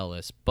for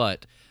Ellis.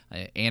 But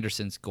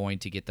Anderson's going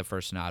to get the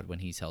first nod when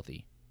he's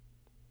healthy.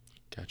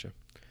 Gotcha.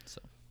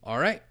 All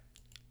right.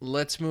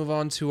 Let's move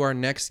on to our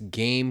next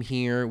game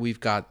here.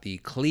 We've got the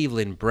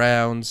Cleveland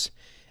Browns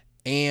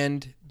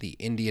and the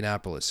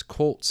Indianapolis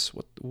Colts.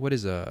 What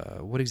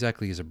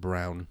exactly is a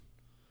brown?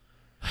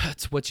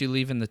 It's what you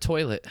leave in the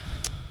toilet.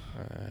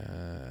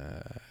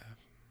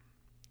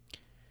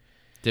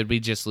 Did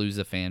we just lose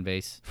a fan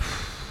base?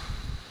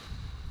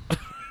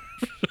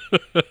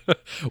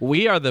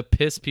 We are the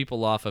piss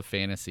people off of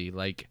fantasy.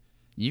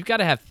 You've got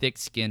to have thick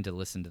skin to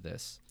listen to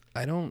this.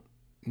 I don't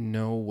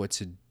know what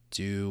to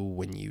do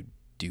when you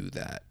do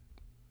that.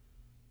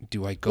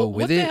 Do I go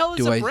with it? What the hell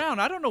is a brown?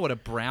 I don't know what a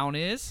brown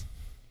is.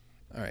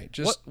 All right,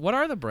 just what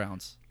are the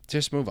Browns?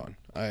 Just move on.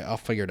 I'll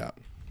figure it out.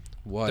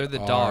 They're the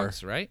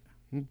dogs, right?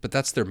 But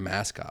that's their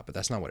mascot. But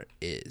that's not what it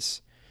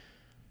is.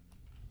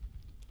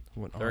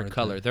 They're a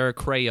color. They're a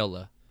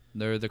Crayola.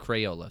 They're the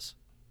Crayolas.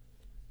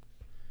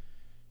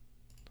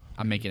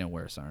 I'm making it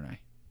worse, aren't I?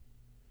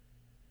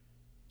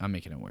 I'm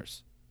making it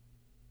worse.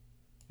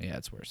 Yeah,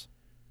 it's worse.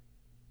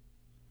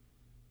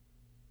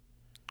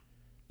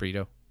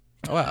 Burrito.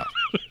 Oh, wow.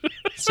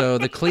 So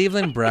the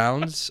Cleveland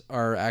Browns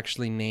are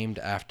actually named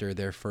after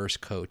their first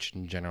coach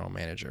and general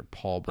manager,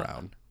 Paul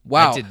Brown.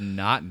 Wow. I did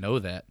not know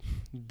that.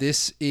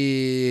 This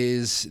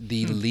is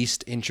the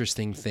least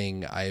interesting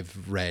thing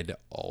I've read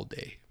all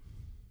day.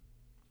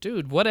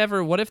 Dude,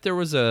 whatever. What if there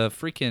was a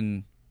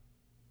freaking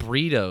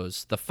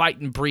burritos, the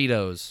fighting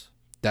burritos?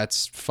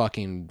 That's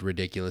fucking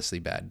ridiculously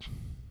bad.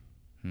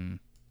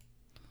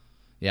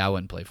 Yeah, I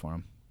wouldn't play for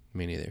him.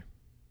 Me neither.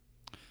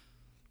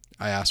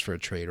 I asked for a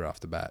trade right off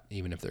the bat,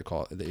 even if they're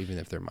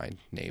my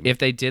name. If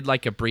they did a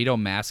burrito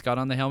mascot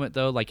on the helmet,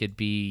 though, it'd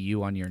be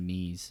you on your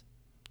knees.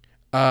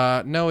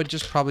 No, it'd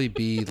just probably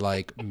be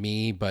like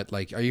me, but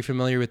like, are you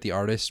familiar with the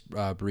artist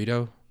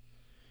Burrito?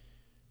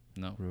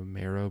 No.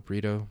 Romero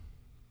Burrito?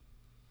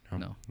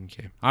 No.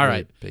 Okay. All Really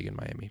right. big in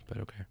Miami, but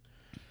okay.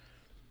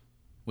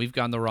 We've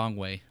gone the wrong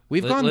way.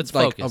 We've gone let's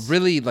like focus.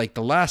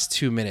 the last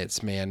 2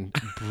 minutes, man,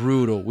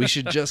 brutal. We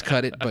should just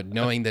cut it, but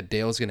knowing that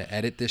Dale's going to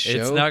edit this show.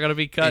 It's not going to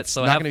be cut, it's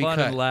so not have gonna be fun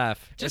cut. and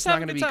laugh. It's Just not have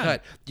going a to good be time.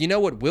 cut. You know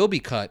what will be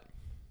cut?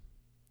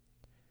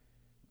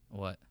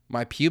 What?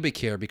 My pubic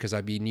hair, because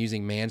I've been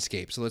using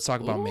Manscaped. So let's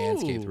talk about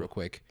Manscaped real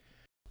quick.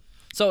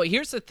 So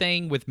here's the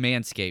thing with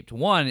Manscaped.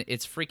 One,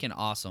 it's freaking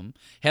awesome.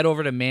 Head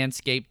over to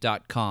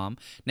manscaped.com.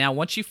 Now,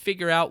 once you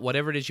figure out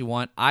whatever it is you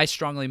want, I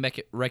strongly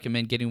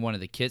recommend getting one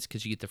of the kits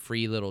because you get the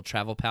free little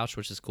travel pouch,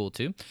 which is cool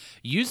too.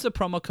 Use the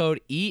promo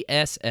code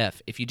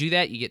ESF. If you do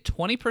that, you get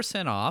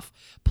 20% off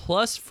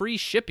plus free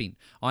shipping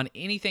on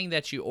anything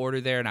that you order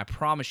there. And I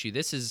promise you,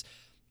 this is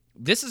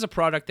a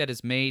product that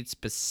is made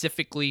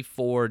specifically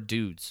for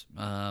dudes,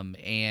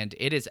 and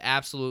it is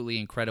absolutely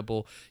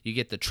incredible. You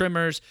get the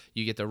trimmers,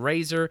 you get the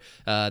razor,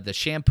 the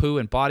shampoo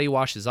and body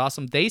wash is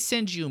awesome. They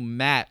send you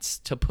mats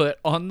to put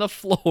on the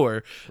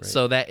floor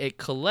so that it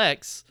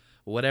collects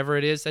whatever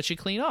it is that you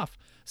clean off.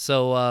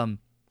 So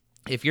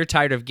if you're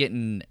tired of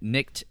getting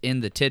nicked in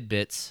the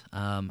tidbits,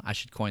 I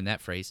should coin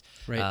that phrase.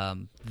 Right.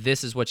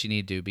 This is what you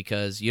need to do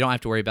because you don't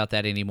have to worry about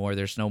that anymore.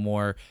 There's no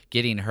more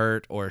getting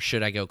hurt or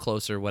should I go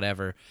closer,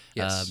 whatever.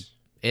 Yes.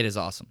 It is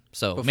awesome.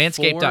 So Before-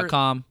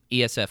 manscaped.com,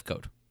 ESF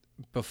code.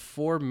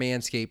 Before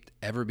Manscaped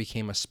ever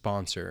became a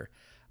sponsor,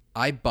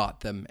 I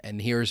bought them,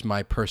 and here's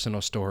my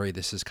personal story.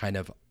 This is kind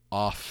of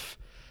off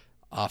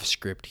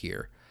script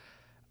here.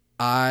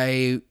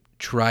 I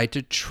tried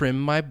to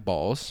trim my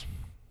balls.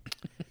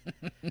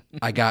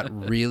 I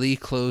got really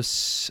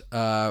close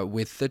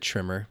with the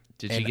trimmer.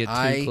 Did you get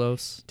too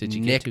close? Did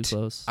you get too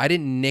close? I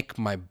didn't nick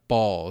my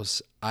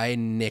balls. I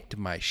nicked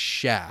my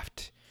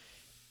shaft.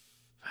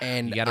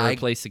 And You got to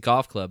replace the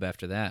golf club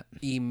after that.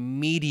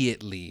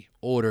 immediately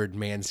ordered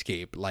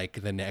Manscaped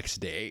like the next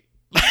day.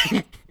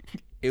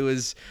 It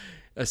was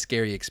a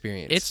scary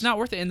experience. It's not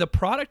worth it. And the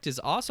product is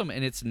awesome,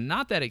 and it's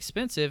not that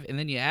expensive. And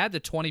then you add the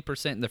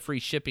 20% and the free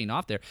shipping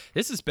off there.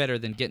 This is better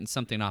than getting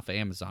something off of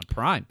Amazon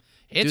Prime.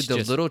 It's Dude, the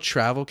just, little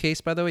travel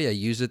case, by the way, I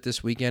used it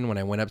this weekend when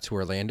I went up to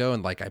Orlando,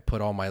 and like I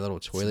put all my little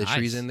toiletries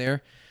nice. in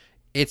there.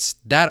 It's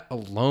that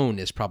alone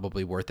is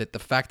probably worth it. The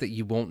fact that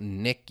you won't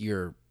nick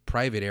your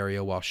private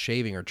area while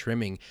shaving or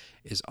trimming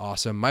is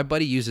awesome. My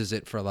buddy uses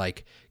it for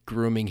like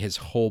grooming his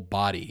whole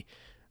body,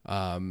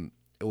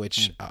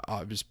 which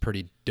is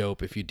pretty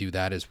dope if you do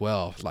that as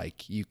well.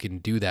 Like you can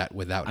do that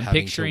without I'm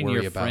having picturing to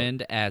worry your about.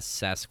 friend as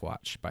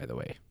Sasquatch, by the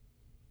way.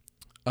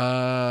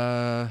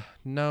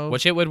 No.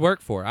 Which it would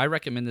work for. I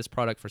recommend this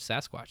product for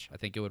Sasquatch. I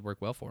think it would work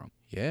well for him.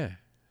 Yeah.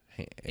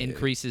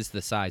 Increases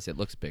the size. It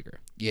looks bigger.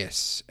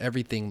 Yes,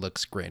 everything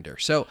looks grander.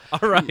 So,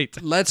 All right.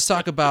 let's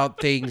talk about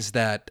things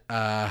that.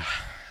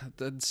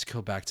 Let's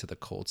go back to the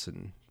Colts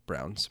and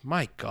Browns.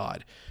 My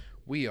God,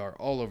 we are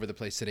all over the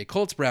place today.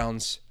 Colts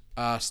Browns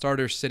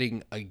starter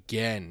sitting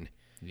again.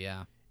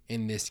 Yeah.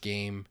 In this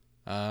game.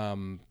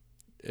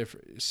 If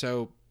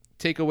so,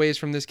 takeaways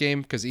from this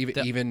game because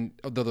even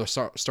though the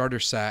starter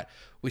sat,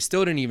 we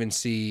still didn't even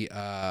see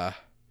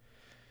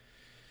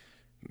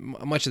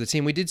much of the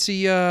team. We did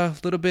see a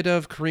little bit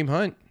of Kareem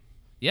Hunt.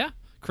 Yeah.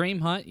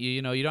 Kareem Hunt,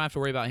 you know, you don't have to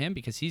worry about him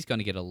because he's going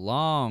to get a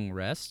long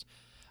rest.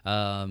 You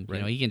know,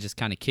 he can just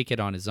kind of kick it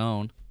on his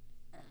own.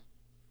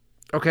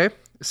 Okay.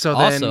 So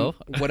Also-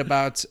 then what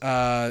about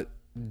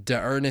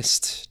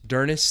D'Ernest?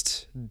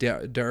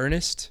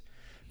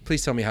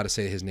 Please tell me how to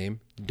say his name.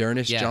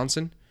 D'Ernest Yeah.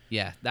 Johnson?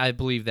 Yeah, I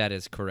believe that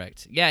is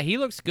correct. Yeah, he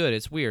looks good.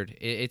 It's weird.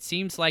 It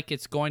seems like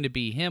it's going to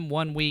be him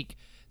one week.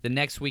 The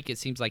next week, it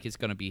seems like it's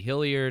going to be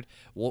Hilliard.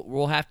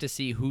 We'll have to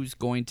see who's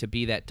going to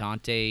be that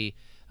the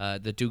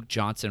Duke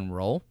Johnson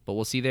role. But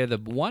we'll see there. The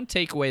one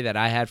takeaway that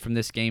I had from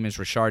this game is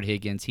Rashard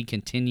Higgins. He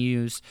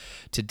continues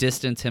to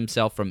distance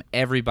himself from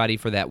everybody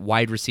for that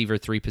wide receiver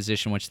 3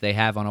 position, which they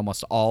have on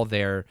almost all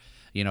their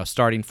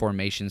starting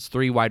formations.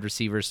 3 wide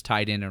receivers,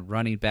 tight end, and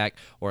running back,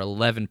 or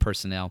 11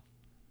 personnel.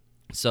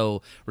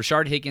 So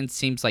Rashard Higgins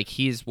seems like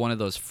he's one of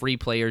those free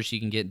players you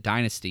can get in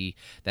Dynasty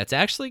that's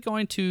actually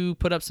going to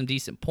put up some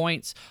decent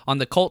points. On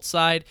the Colts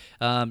side,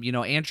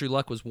 Andrew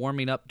Luck was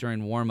warming up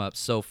during warm-ups.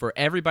 So for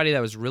everybody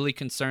that was really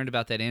concerned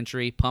about that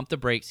injury, pump the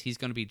brakes. He's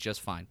going to be just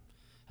fine.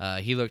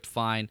 He looked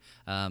fine.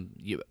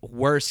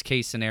 Worst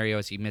case scenario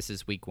is he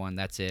misses week 1.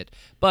 That's it.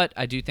 But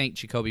I do think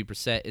Jacoby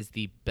Brissett is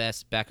the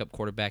best backup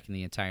quarterback in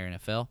the entire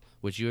NFL.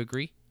 Would you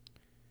agree?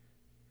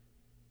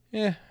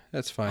 Yeah,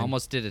 that's fine.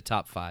 Almost did a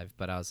top 5,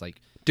 but I was like,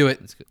 Do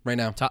it let's go. right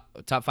now.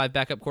 Top 5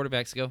 backup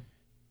quarterbacks go.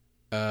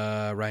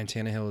 Ryan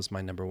Tannehill is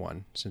my number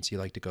 1 since you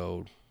like to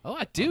go. Oh,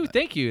 I do.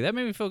 Thank you. That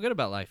made me feel good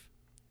about life.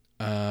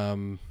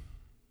 Brissett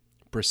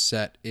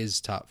is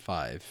top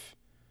 5.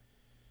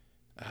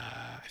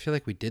 I feel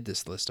like we did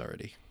this list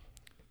already.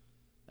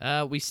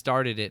 We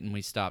started it and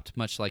we stopped,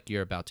 much like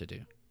you're about to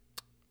do.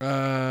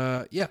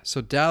 Yeah.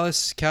 So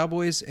Dallas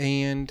Cowboys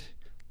and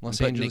Los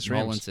Put Angeles Nick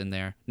Rams. Mullins in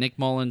there. Nick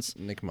Mullins,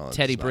 Nick Mullins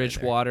Teddy is not in there.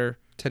 Bridgewater,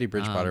 Teddy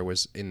Bridgewater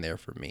was in there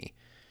for me.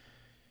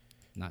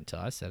 Not until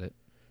I said it.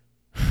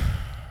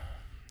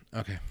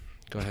 Okay,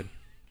 go ahead.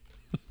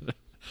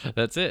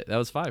 That's it. That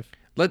was 5.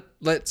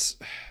 Let's.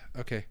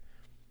 Okay,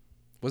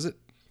 was it?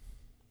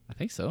 I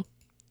think so.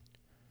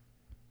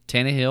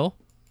 Tannehill,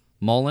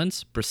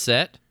 Mullins,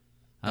 Brissett,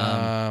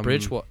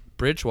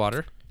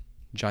 Bridgewater,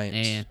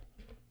 Giants. and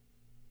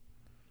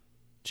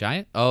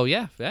Giant. Oh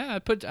yeah. I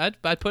put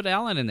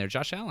Allen in there.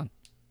 Josh Allen.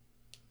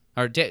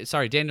 Or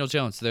Daniel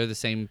Jones. They're the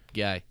same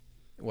guy.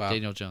 Wow.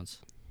 Daniel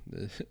Jones.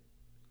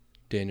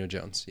 Daniel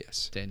Jones.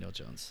 Yes. Daniel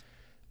Jones.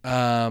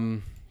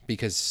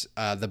 Because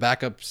the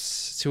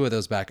backups, 2 of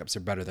those backups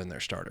are better than their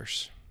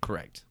starters.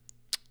 Correct.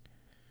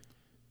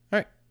 All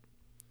right.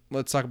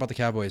 Let's talk about the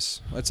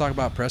Cowboys. Let's talk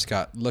about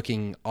Prescott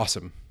looking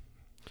awesome.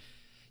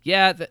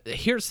 Yeah,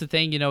 here's the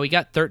thing. He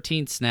got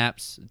 13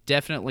 snaps.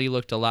 Definitely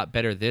looked a lot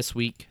better this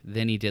week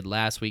than he did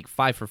last week.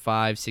 5 for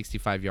 5,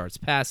 65 yards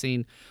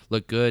passing.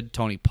 Looked good.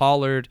 Tony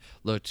Pollard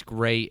looked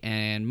great.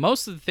 And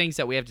most of the things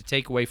that we have to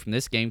take away from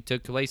this game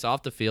took place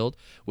off the field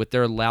with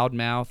their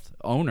loudmouth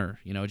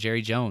owner,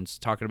 Jerry Jones,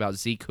 talking about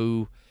Zeke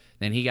who.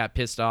 Then he got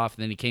pissed off,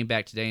 and then he came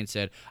back today and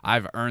said,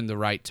 I've earned the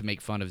right to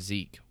make fun of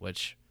Zeke,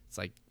 which it's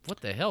like,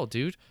 what the hell,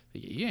 dude?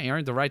 You ain't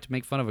earned the right to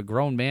make fun of a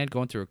grown man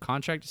going through a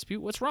contract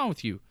dispute. What's wrong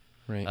with you?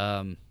 Right.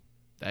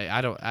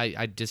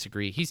 I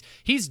disagree.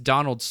 He's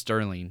Donald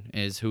Sterling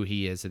is who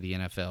he is at the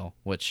NFL,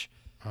 which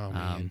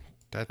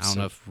That's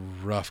a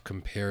rough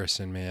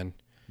comparison, man.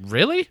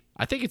 Really?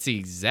 I think it's the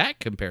exact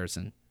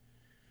comparison.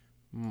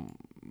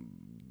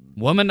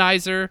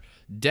 Womanizer,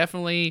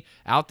 definitely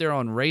out there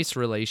on race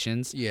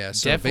relations. Yeah,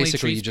 so definitely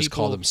basically you just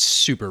people... call them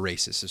super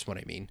racist is what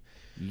I mean.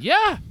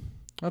 Yeah.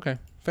 Okay,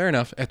 fair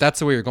enough. If that's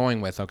the way you're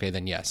going with, okay,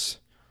 then yes.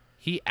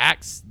 He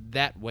acts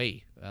that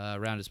way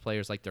around his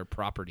players like they're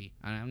property.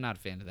 I'm not a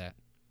fan of that.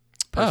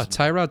 Oh,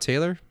 Tyrod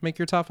Taylor make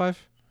your top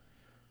 5?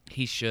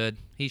 He should.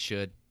 He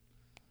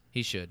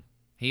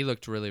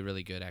looked really,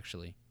 really good,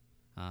 actually.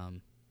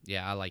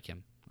 Yeah, I like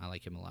him. I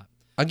like him a lot.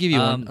 I'll give you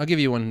one. I'll give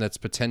you one that's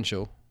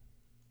potential.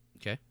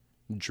 Okay.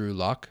 Drew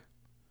Lock.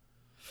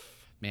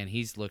 Man,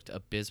 he's looked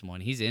abysmal,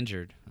 and he's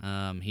injured.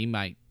 He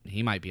might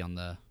be on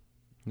the.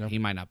 No. He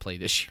might not play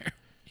this year.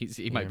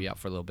 He might be out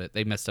for a little bit.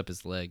 They messed up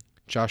his leg.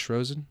 Josh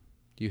Rosen.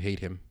 You hate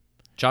him.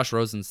 Josh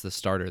Rosen's the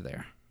starter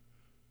there.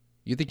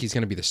 You think he's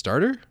going to be the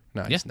starter?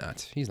 No, Yeah. he's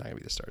not. He's not going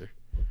to be the starter.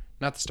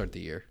 Not to start the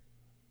year.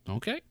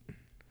 Okay.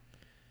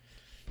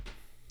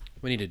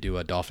 We need to do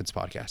a Dolphins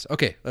podcast.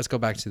 Okay, let's go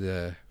back to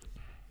the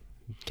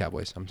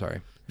Cowboys. I'm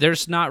sorry.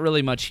 There's not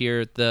really much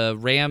here. The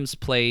Rams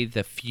play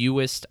the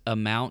fewest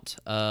amount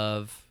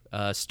of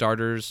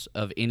starters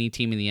of any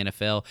team in the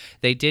NFL.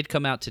 They did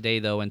come out today,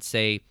 though, and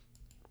say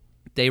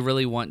they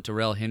really want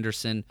Darrell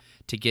Henderson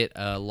to get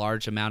a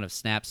large amount of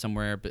snaps,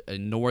 somewhere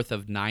north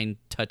of 9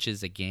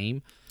 touches a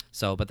game.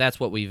 But that's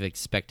what we've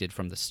expected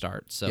from the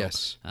start. So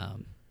yes.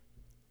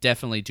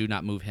 Definitely do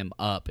not move him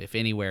up. If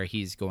anywhere,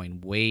 he's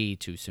going way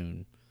too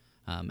soon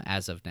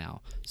as of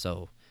now.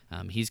 So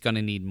he's going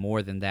to need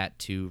more than that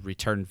to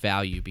return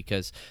value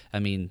because, I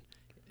mean,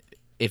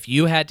 if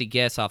you had to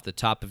guess off the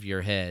top of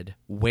your head,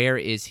 where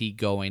is he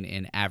going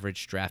in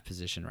average draft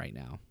position right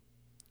now?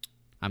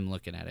 I'm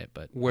looking at it,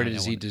 but where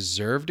does he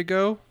deserve to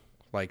go?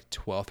 Like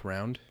 12th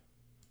round?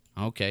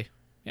 Okay.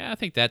 Yeah, I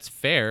think that's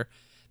fair.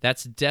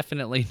 That's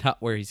definitely not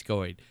where he's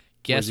going.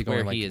 Guess he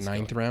where going, he like is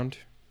 9th going. round?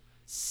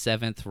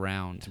 7th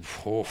round.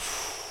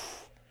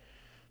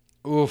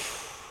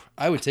 Oof.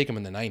 I would take him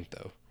in the 9th,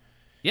 though.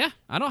 Yeah,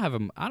 I don't have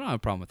a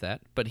problem with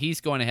that. But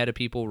he's going ahead of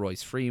people: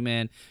 Royce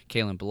Freeman,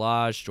 Kalen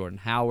Ballage, Jordan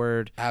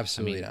Howard.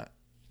 Absolutely not.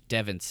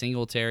 Devin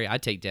Singletary.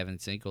 I'd take Devin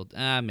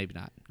Singletary. Maybe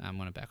not. I'm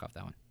going to back off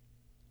that one.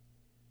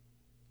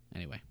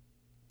 Anyway.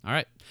 All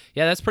right.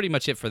 Yeah, that's pretty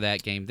much it for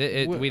that game.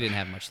 We didn't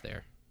have much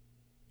there.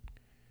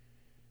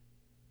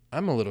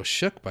 I'm a little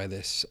shook by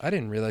this. I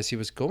didn't realize he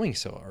was going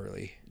so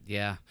early.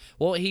 Yeah.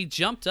 Well, he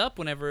jumped up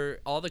whenever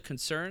all the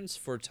concerns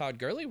for Todd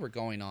Gurley were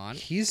going on.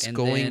 He's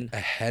going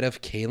ahead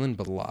of Kalen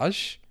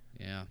Ballage.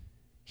 Yeah.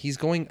 He's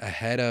going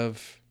ahead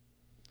of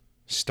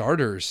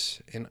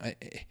starters. And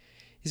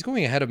he's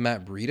going ahead of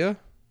Matt Breida.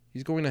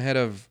 He's going ahead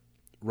of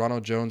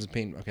Ronald Jones and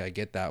Peyton. Okay, I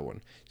get that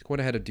one. He's going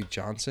ahead of Duke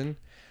Johnson.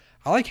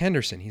 I like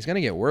Henderson. He's going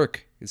to get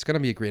work. It's going to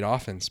be a great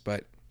offense,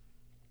 but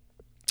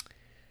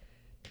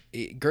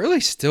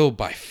Gurley's still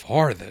by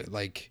far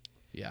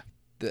yeah.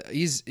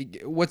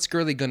 What's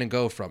Gurley going to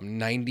go from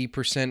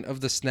 90%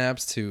 of the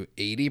snaps to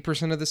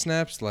 80% of the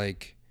snaps?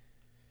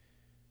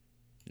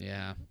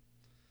 Yeah.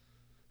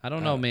 I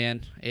don't know,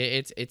 man.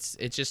 It's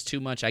just too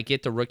much. I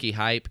get the rookie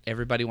hype.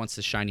 Everybody wants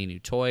the shiny new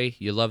toy.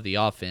 You love the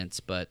offense,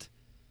 but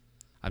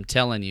I'm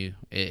telling you,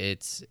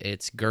 it's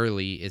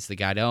Gurley is the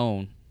guy to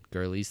own.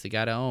 Gurley's the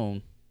guy to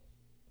own.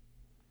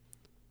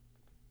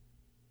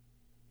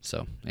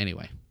 So,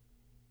 anyway.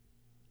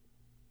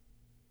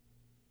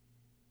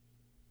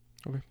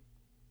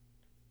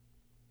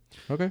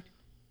 Okay.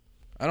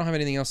 I don't have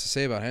anything else to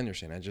say about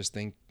Henderson. I just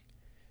think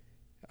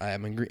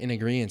I'm in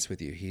agreement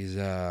with you. He's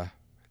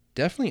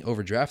definitely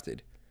overdrafted.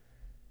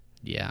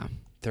 Yeah.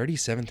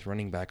 37th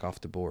running back off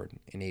the board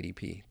in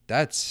ADP.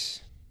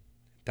 That's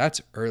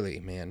early,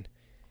 man.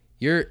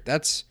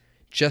 That's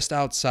just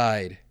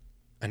outside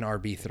an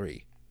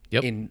RB3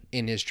 in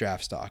his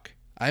draft stock.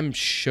 I'm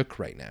shook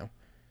right now.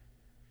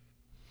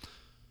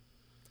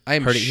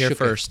 I'm Heard it here shook.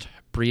 first.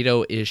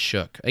 Brito is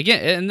shook.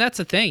 Again, and that's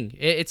the thing.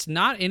 It's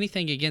not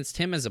anything against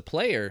him as a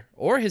player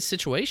or his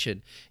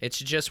situation. It's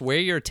just where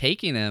you're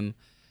taking him.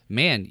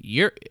 Man,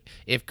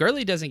 if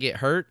Gurley doesn't get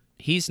hurt,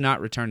 he's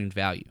not returning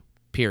value,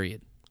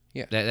 period.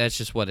 Yeah. That's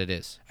just what it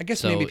is. I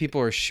guess maybe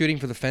people are shooting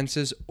for the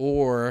fences,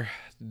 or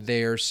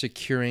they're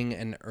securing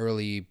an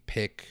early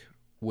pick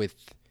with,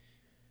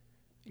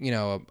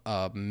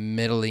 a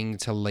middling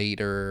to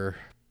later,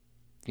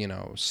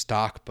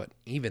 stock. But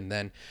even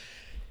then,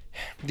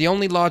 the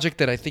only logic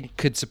that I think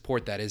could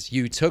support that is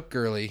you took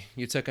Gurley.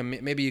 You took him.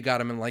 Maybe you got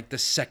him in like the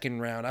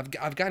second round.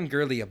 I've gotten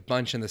Gurley a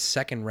bunch in the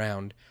second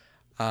round.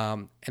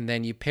 And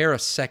then you pair a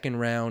second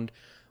round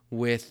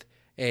with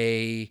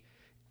a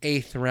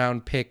 8th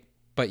round pick,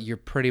 but you're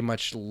pretty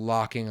much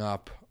locking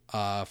up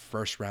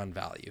first round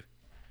value.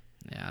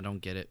 Yeah, I don't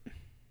get it.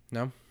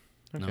 No?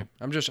 Okay. No.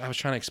 I was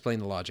trying to explain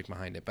the logic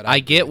behind it, but I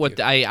get what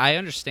I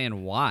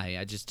understand why.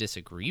 I just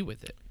disagree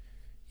with it.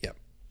 Yep.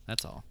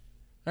 That's all.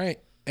 All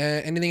right.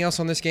 Anything else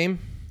on this game?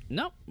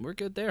 No, we're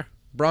good there.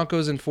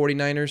 Broncos and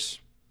 49ers.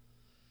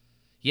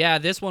 Yeah,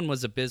 this one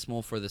was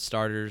abysmal for the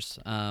starters.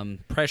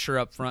 Pressure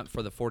up front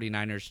for the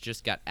 49ers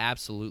just got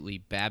absolutely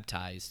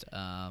baptized.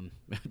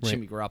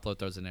 Jimmy Garoppolo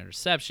throws an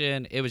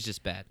interception. It was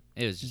just bad.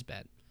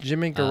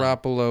 Jimmy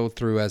Garoppolo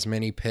threw as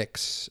many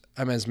passes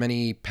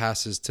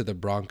to the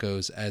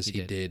Broncos as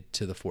he did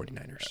to the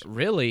 49ers.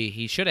 Really,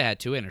 he should have had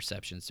 2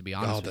 interceptions, to be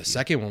honest with you. The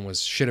second one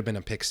should have been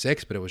a pick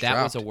 6, but it was dropped.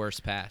 That was a worse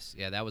pass.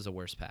 Yeah, that was a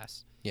worse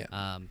pass.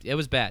 Yeah. It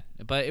was bad.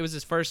 But it was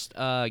his first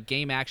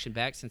game action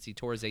back since he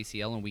tore his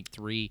ACL in week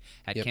 3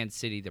 at Kansas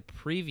City the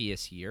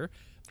previous year.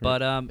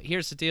 But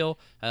here's the deal.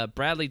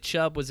 Bradley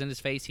Chubb was in his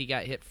face. He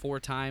got hit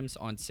 4 times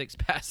on 6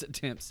 pass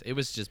attempts. It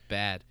was just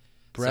bad.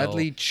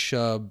 Bradley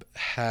Chubb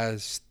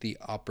has the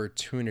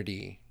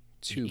opportunity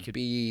to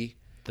be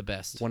the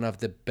best. One of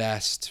the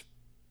best,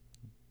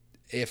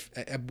 if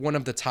one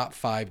of the top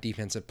 5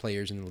 defensive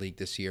players in the league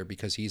this year,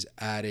 because he's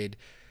added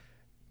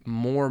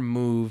more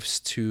moves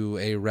to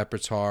a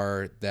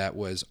repertoire that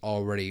was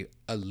already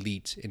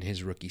elite in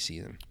his rookie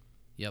season.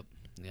 Yep.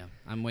 Yeah,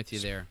 I'm with you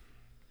there.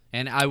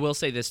 And I will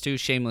say this too,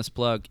 shameless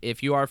plug.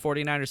 If you are a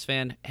 49ers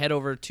fan, head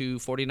over to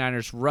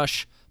 49ers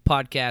Rush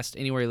podcast.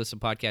 Anywhere you listen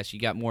to podcasts, you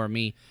got more of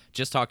me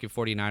just talking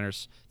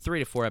 49ers, 3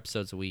 to 4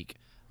 episodes a week.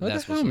 What the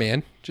hell,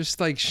 man? Just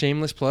like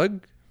shameless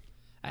plug?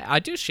 I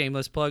do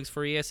shameless plugs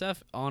for ESF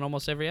on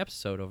almost every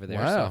episode over there.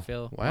 Wow. So I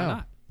feel, why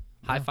not?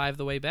 High five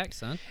the way back,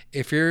 son.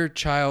 If your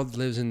child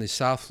lives in the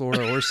South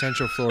Florida or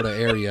Central Florida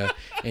area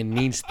and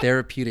needs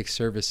therapeutic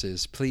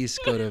services, please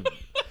go to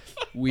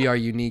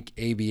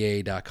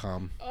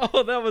weareuniqueaba.com.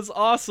 Oh, that was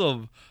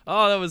awesome.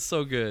 Oh, that was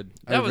so good.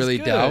 I really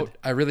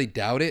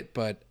doubt it,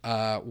 but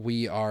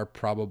we are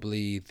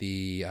probably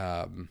the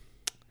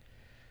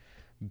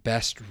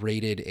best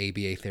rated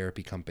ABA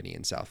therapy company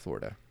in South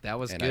Florida. That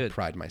was good. And I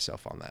pride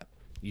myself on that.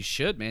 You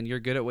should, man. You're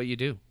good at what you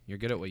do.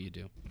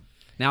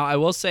 Now, I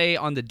will say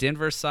on the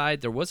Denver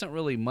side, there wasn't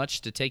really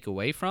much to take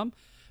away from.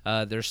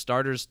 Their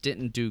starters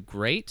didn't do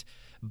great,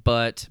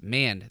 but,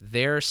 man,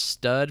 their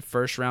stud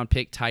first-round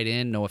pick tight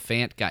end, Noah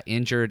Fant, got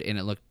injured, and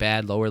it looked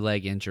bad, lower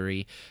leg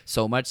injury,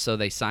 so much so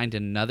they signed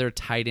another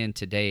tight end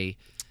today.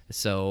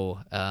 So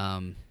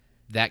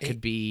that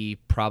could be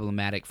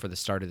problematic for the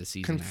start of the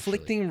season.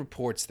 Conflicting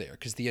reports there,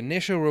 because the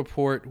initial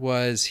report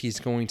was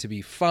he's going to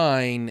be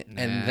fine,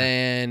 and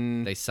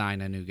then they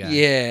sign a new guy.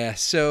 Yeah,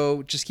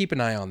 so just keep an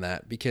eye on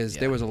that, because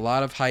there was a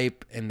lot of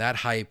hype, and that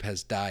hype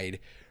has died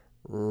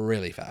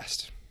really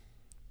fast.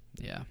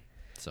 Yeah.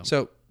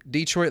 So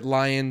Detroit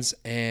Lions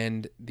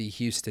and the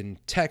Houston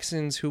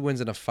Texans, who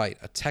wins in a fight,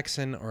 a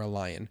Texan or a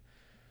Lion?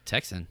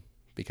 Texan.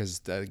 Because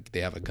they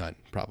have a gun,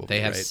 probably.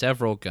 They have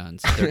several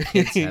guns. Their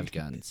kids have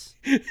guns.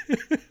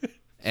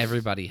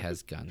 Everybody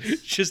has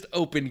guns. Just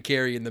open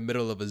carry in the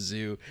middle of a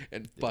zoo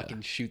and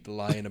fucking shoot the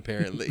lion,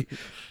 apparently.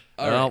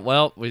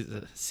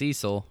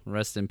 Cecil,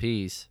 rest in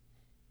peace.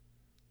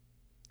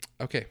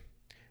 Okay.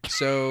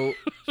 So,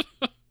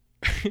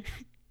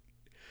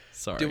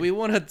 sorry. Do we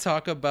want to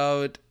talk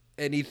about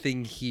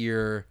anything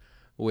here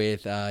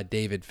with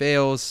David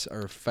Fales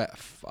or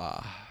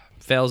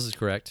Fales is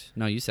correct.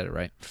 No, you said it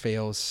right.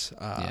 Fales.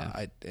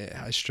 I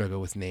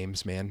struggle with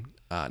names, man.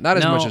 Not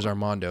as much as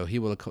Armando. He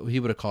would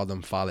have called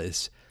them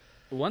Fales.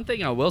 One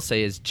thing I will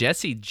say is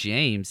Jesse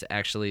James.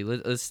 Actually,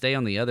 let's stay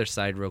on the other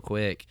side real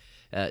quick.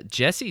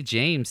 Jesse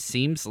James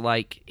seems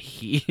like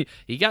he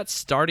got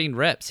starting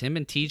reps. Him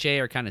and TJ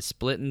are kind of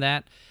splitting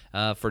that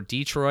for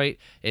Detroit.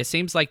 It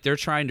seems like they're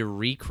trying to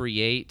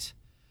recreate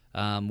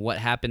what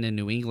happened in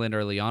New England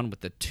early on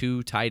with the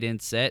 2 tight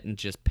end set and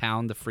just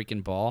pound the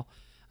freaking ball.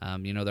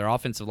 Their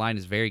offensive line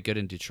is very good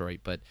in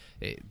Detroit, but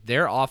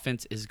their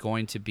offense is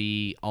going to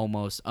be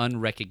almost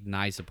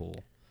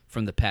unrecognizable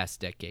from the past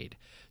decade.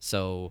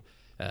 So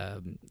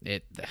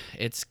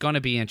It's going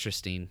to be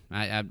interesting.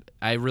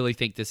 I really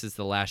think this is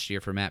the last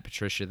year for Matt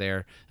Patricia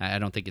there. I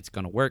don't think it's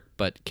going to work,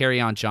 but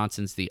Kerryon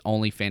Johnson's the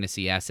only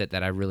fantasy asset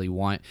that I really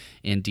want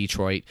in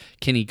Detroit.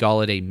 Kenny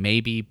Golladay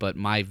maybe, but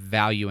my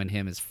value in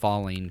him is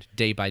falling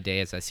day by day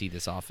as I see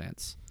this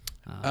offense.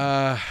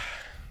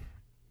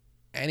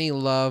 Any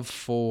love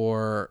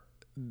for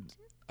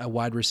a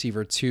wide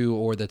receiver 2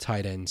 or the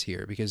tight ends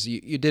here? Because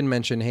you did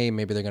mention, hey,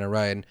 maybe they're going to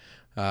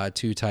ride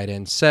 2 tight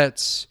end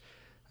sets.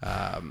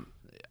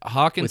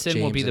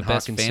 Hawkinson will be the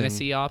best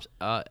fantasy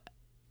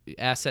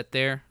asset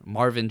there.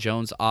 Marvin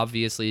Jones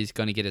obviously is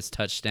going to get his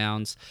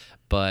touchdowns,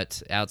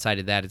 but outside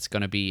of that, it's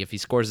going to be if he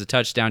scores a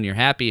touchdown, you're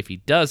happy. If he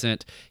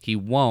doesn't, he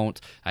won't.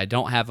 I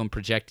don't have him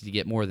projected to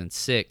get more than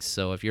 6,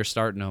 so if you're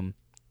starting him,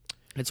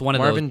 it's one of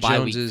Marvin those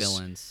bye-week Jones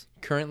fill-ins.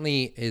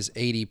 Currently, his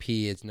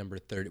ADP is number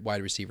 30,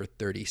 wide receiver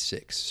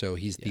 36, so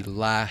he's the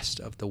last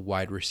of the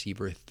wide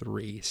receiver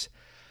 3s.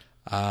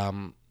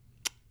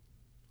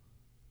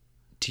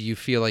 Do you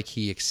feel like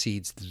he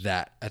exceeds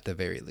that at the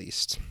very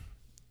least?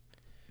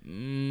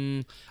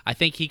 I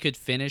think he could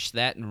finish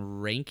that in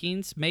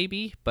rankings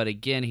maybe, but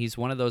again, he's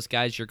one of those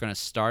guys you're going to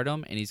start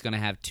him, and he's going to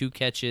have 2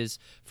 catches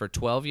for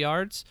 12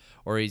 yards,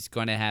 or he's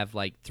going to have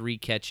like 3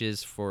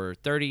 catches for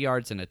 30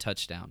 yards and a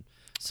touchdown.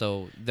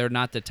 So they're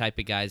not the type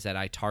of guys that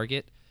I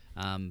target.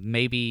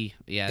 Maybe,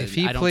 I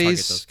don't target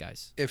those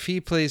guys. If he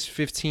plays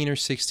 15 or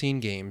 16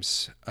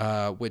 games,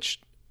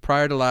 which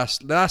prior to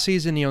last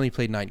season he only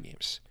played 9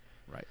 games.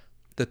 Right.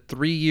 The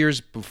 3 years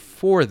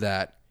before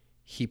that,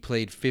 he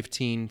played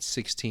 15,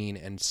 16,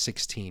 and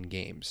 16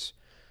 games.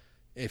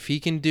 If he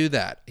can do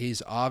that,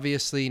 he's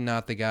obviously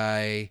not the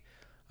guy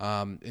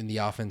in the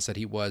offense that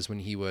he was when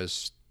he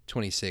was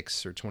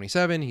 26 or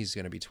 27. He's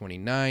going to be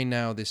 29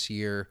 now this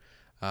year.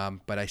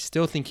 But I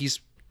still think he's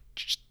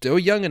still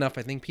young enough.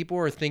 I think people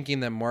are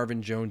thinking that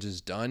Marvin Jones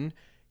is done.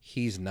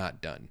 He's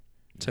not done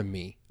to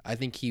me. I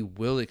think he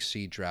will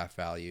exceed draft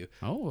value.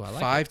 Oh, I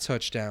like 5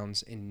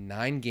 touchdowns in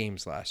 9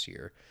 games last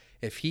year.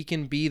 If he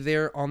can be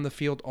there on the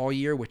field all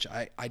year, which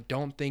I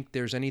don't think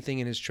there's anything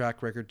in his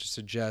track record to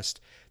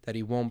suggest that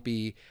he won't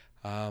be,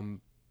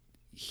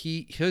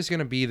 he's going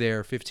to be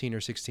there 15 or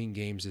 16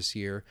 games this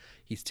year.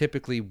 He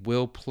typically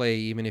will play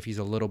even if he's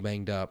a little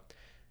banged up.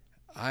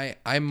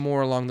 I'm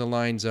more along the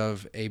lines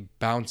of a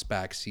bounce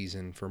back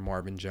season for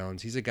Marvin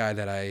Jones. He's a guy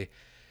that I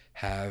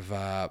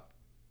have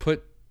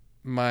put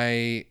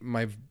my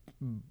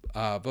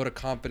vote of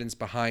confidence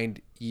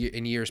behind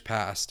in years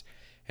past,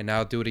 and now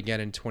I'll do it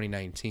again in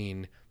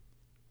 2019.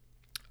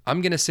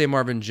 I'm going to say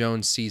Marvin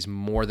Jones sees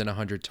more than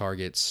 100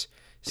 targets,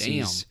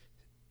 sees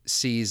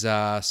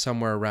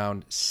somewhere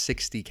around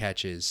 60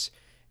 catches,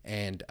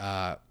 and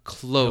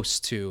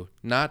close to,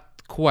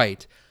 not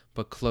quite,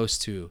 but close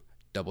to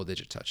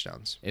double-digit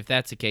touchdowns. If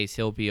that's the case,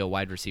 he'll be a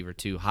wide receiver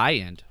 2,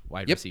 high-end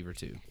wide receiver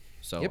 2.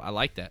 So I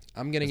like that.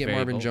 I'm going to get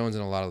Marvin Jones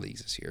in a lot of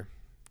leagues this year.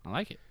 I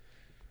like it.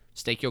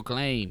 Stake your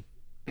claim.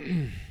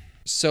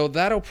 So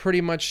that'll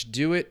pretty much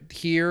do it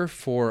here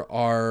for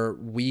our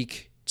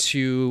week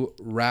 2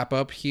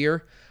 wrap-up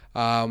here.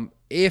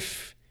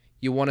 If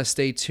you want to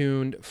stay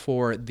tuned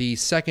for the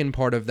second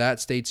part of that,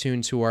 stay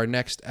tuned to our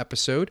next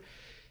episode.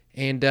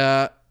 And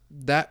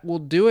that will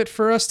do it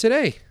for us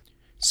today.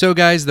 So,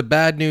 guys, the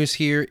bad news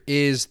here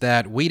is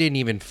that we didn't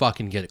even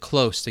fucking get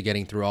close to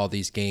getting through all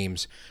these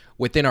games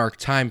within our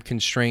time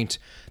constraint.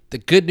 The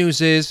good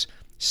news is,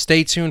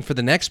 stay tuned for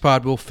the next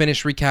pod. We'll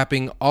finish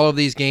recapping all of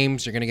these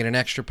games. You're going to get an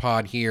extra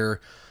pod here.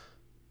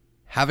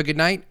 Have a good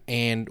night,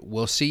 and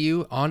we'll see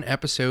you on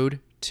episode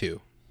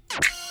 2.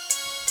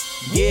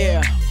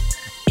 Yeah.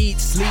 Eat,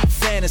 sleep,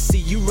 fantasy.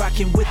 You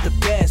rockin' with the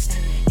best.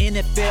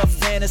 NFL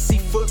Fantasy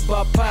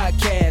Football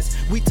Podcast.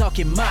 We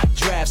talking mock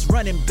drafts,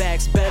 running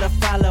backs. Better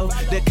follow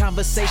the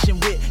conversation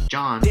with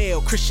John,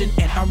 Dale, Christian,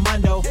 and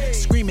Armando.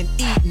 Screaming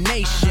Eat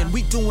Nation.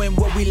 We doing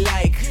what we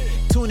like.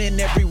 Tune in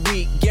every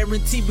week.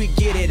 Guarantee we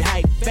get it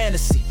hype.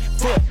 Fantasy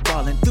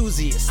football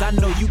enthusiasts. I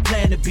know you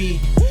plan to be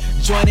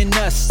joining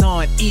us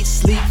on Eat,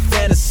 Sleep,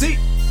 Fantasy.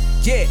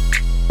 Yeah.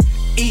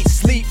 Eat,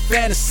 Sleep,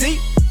 Fantasy.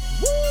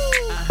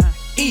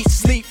 Eat,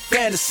 Sleep,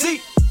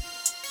 Fantasy.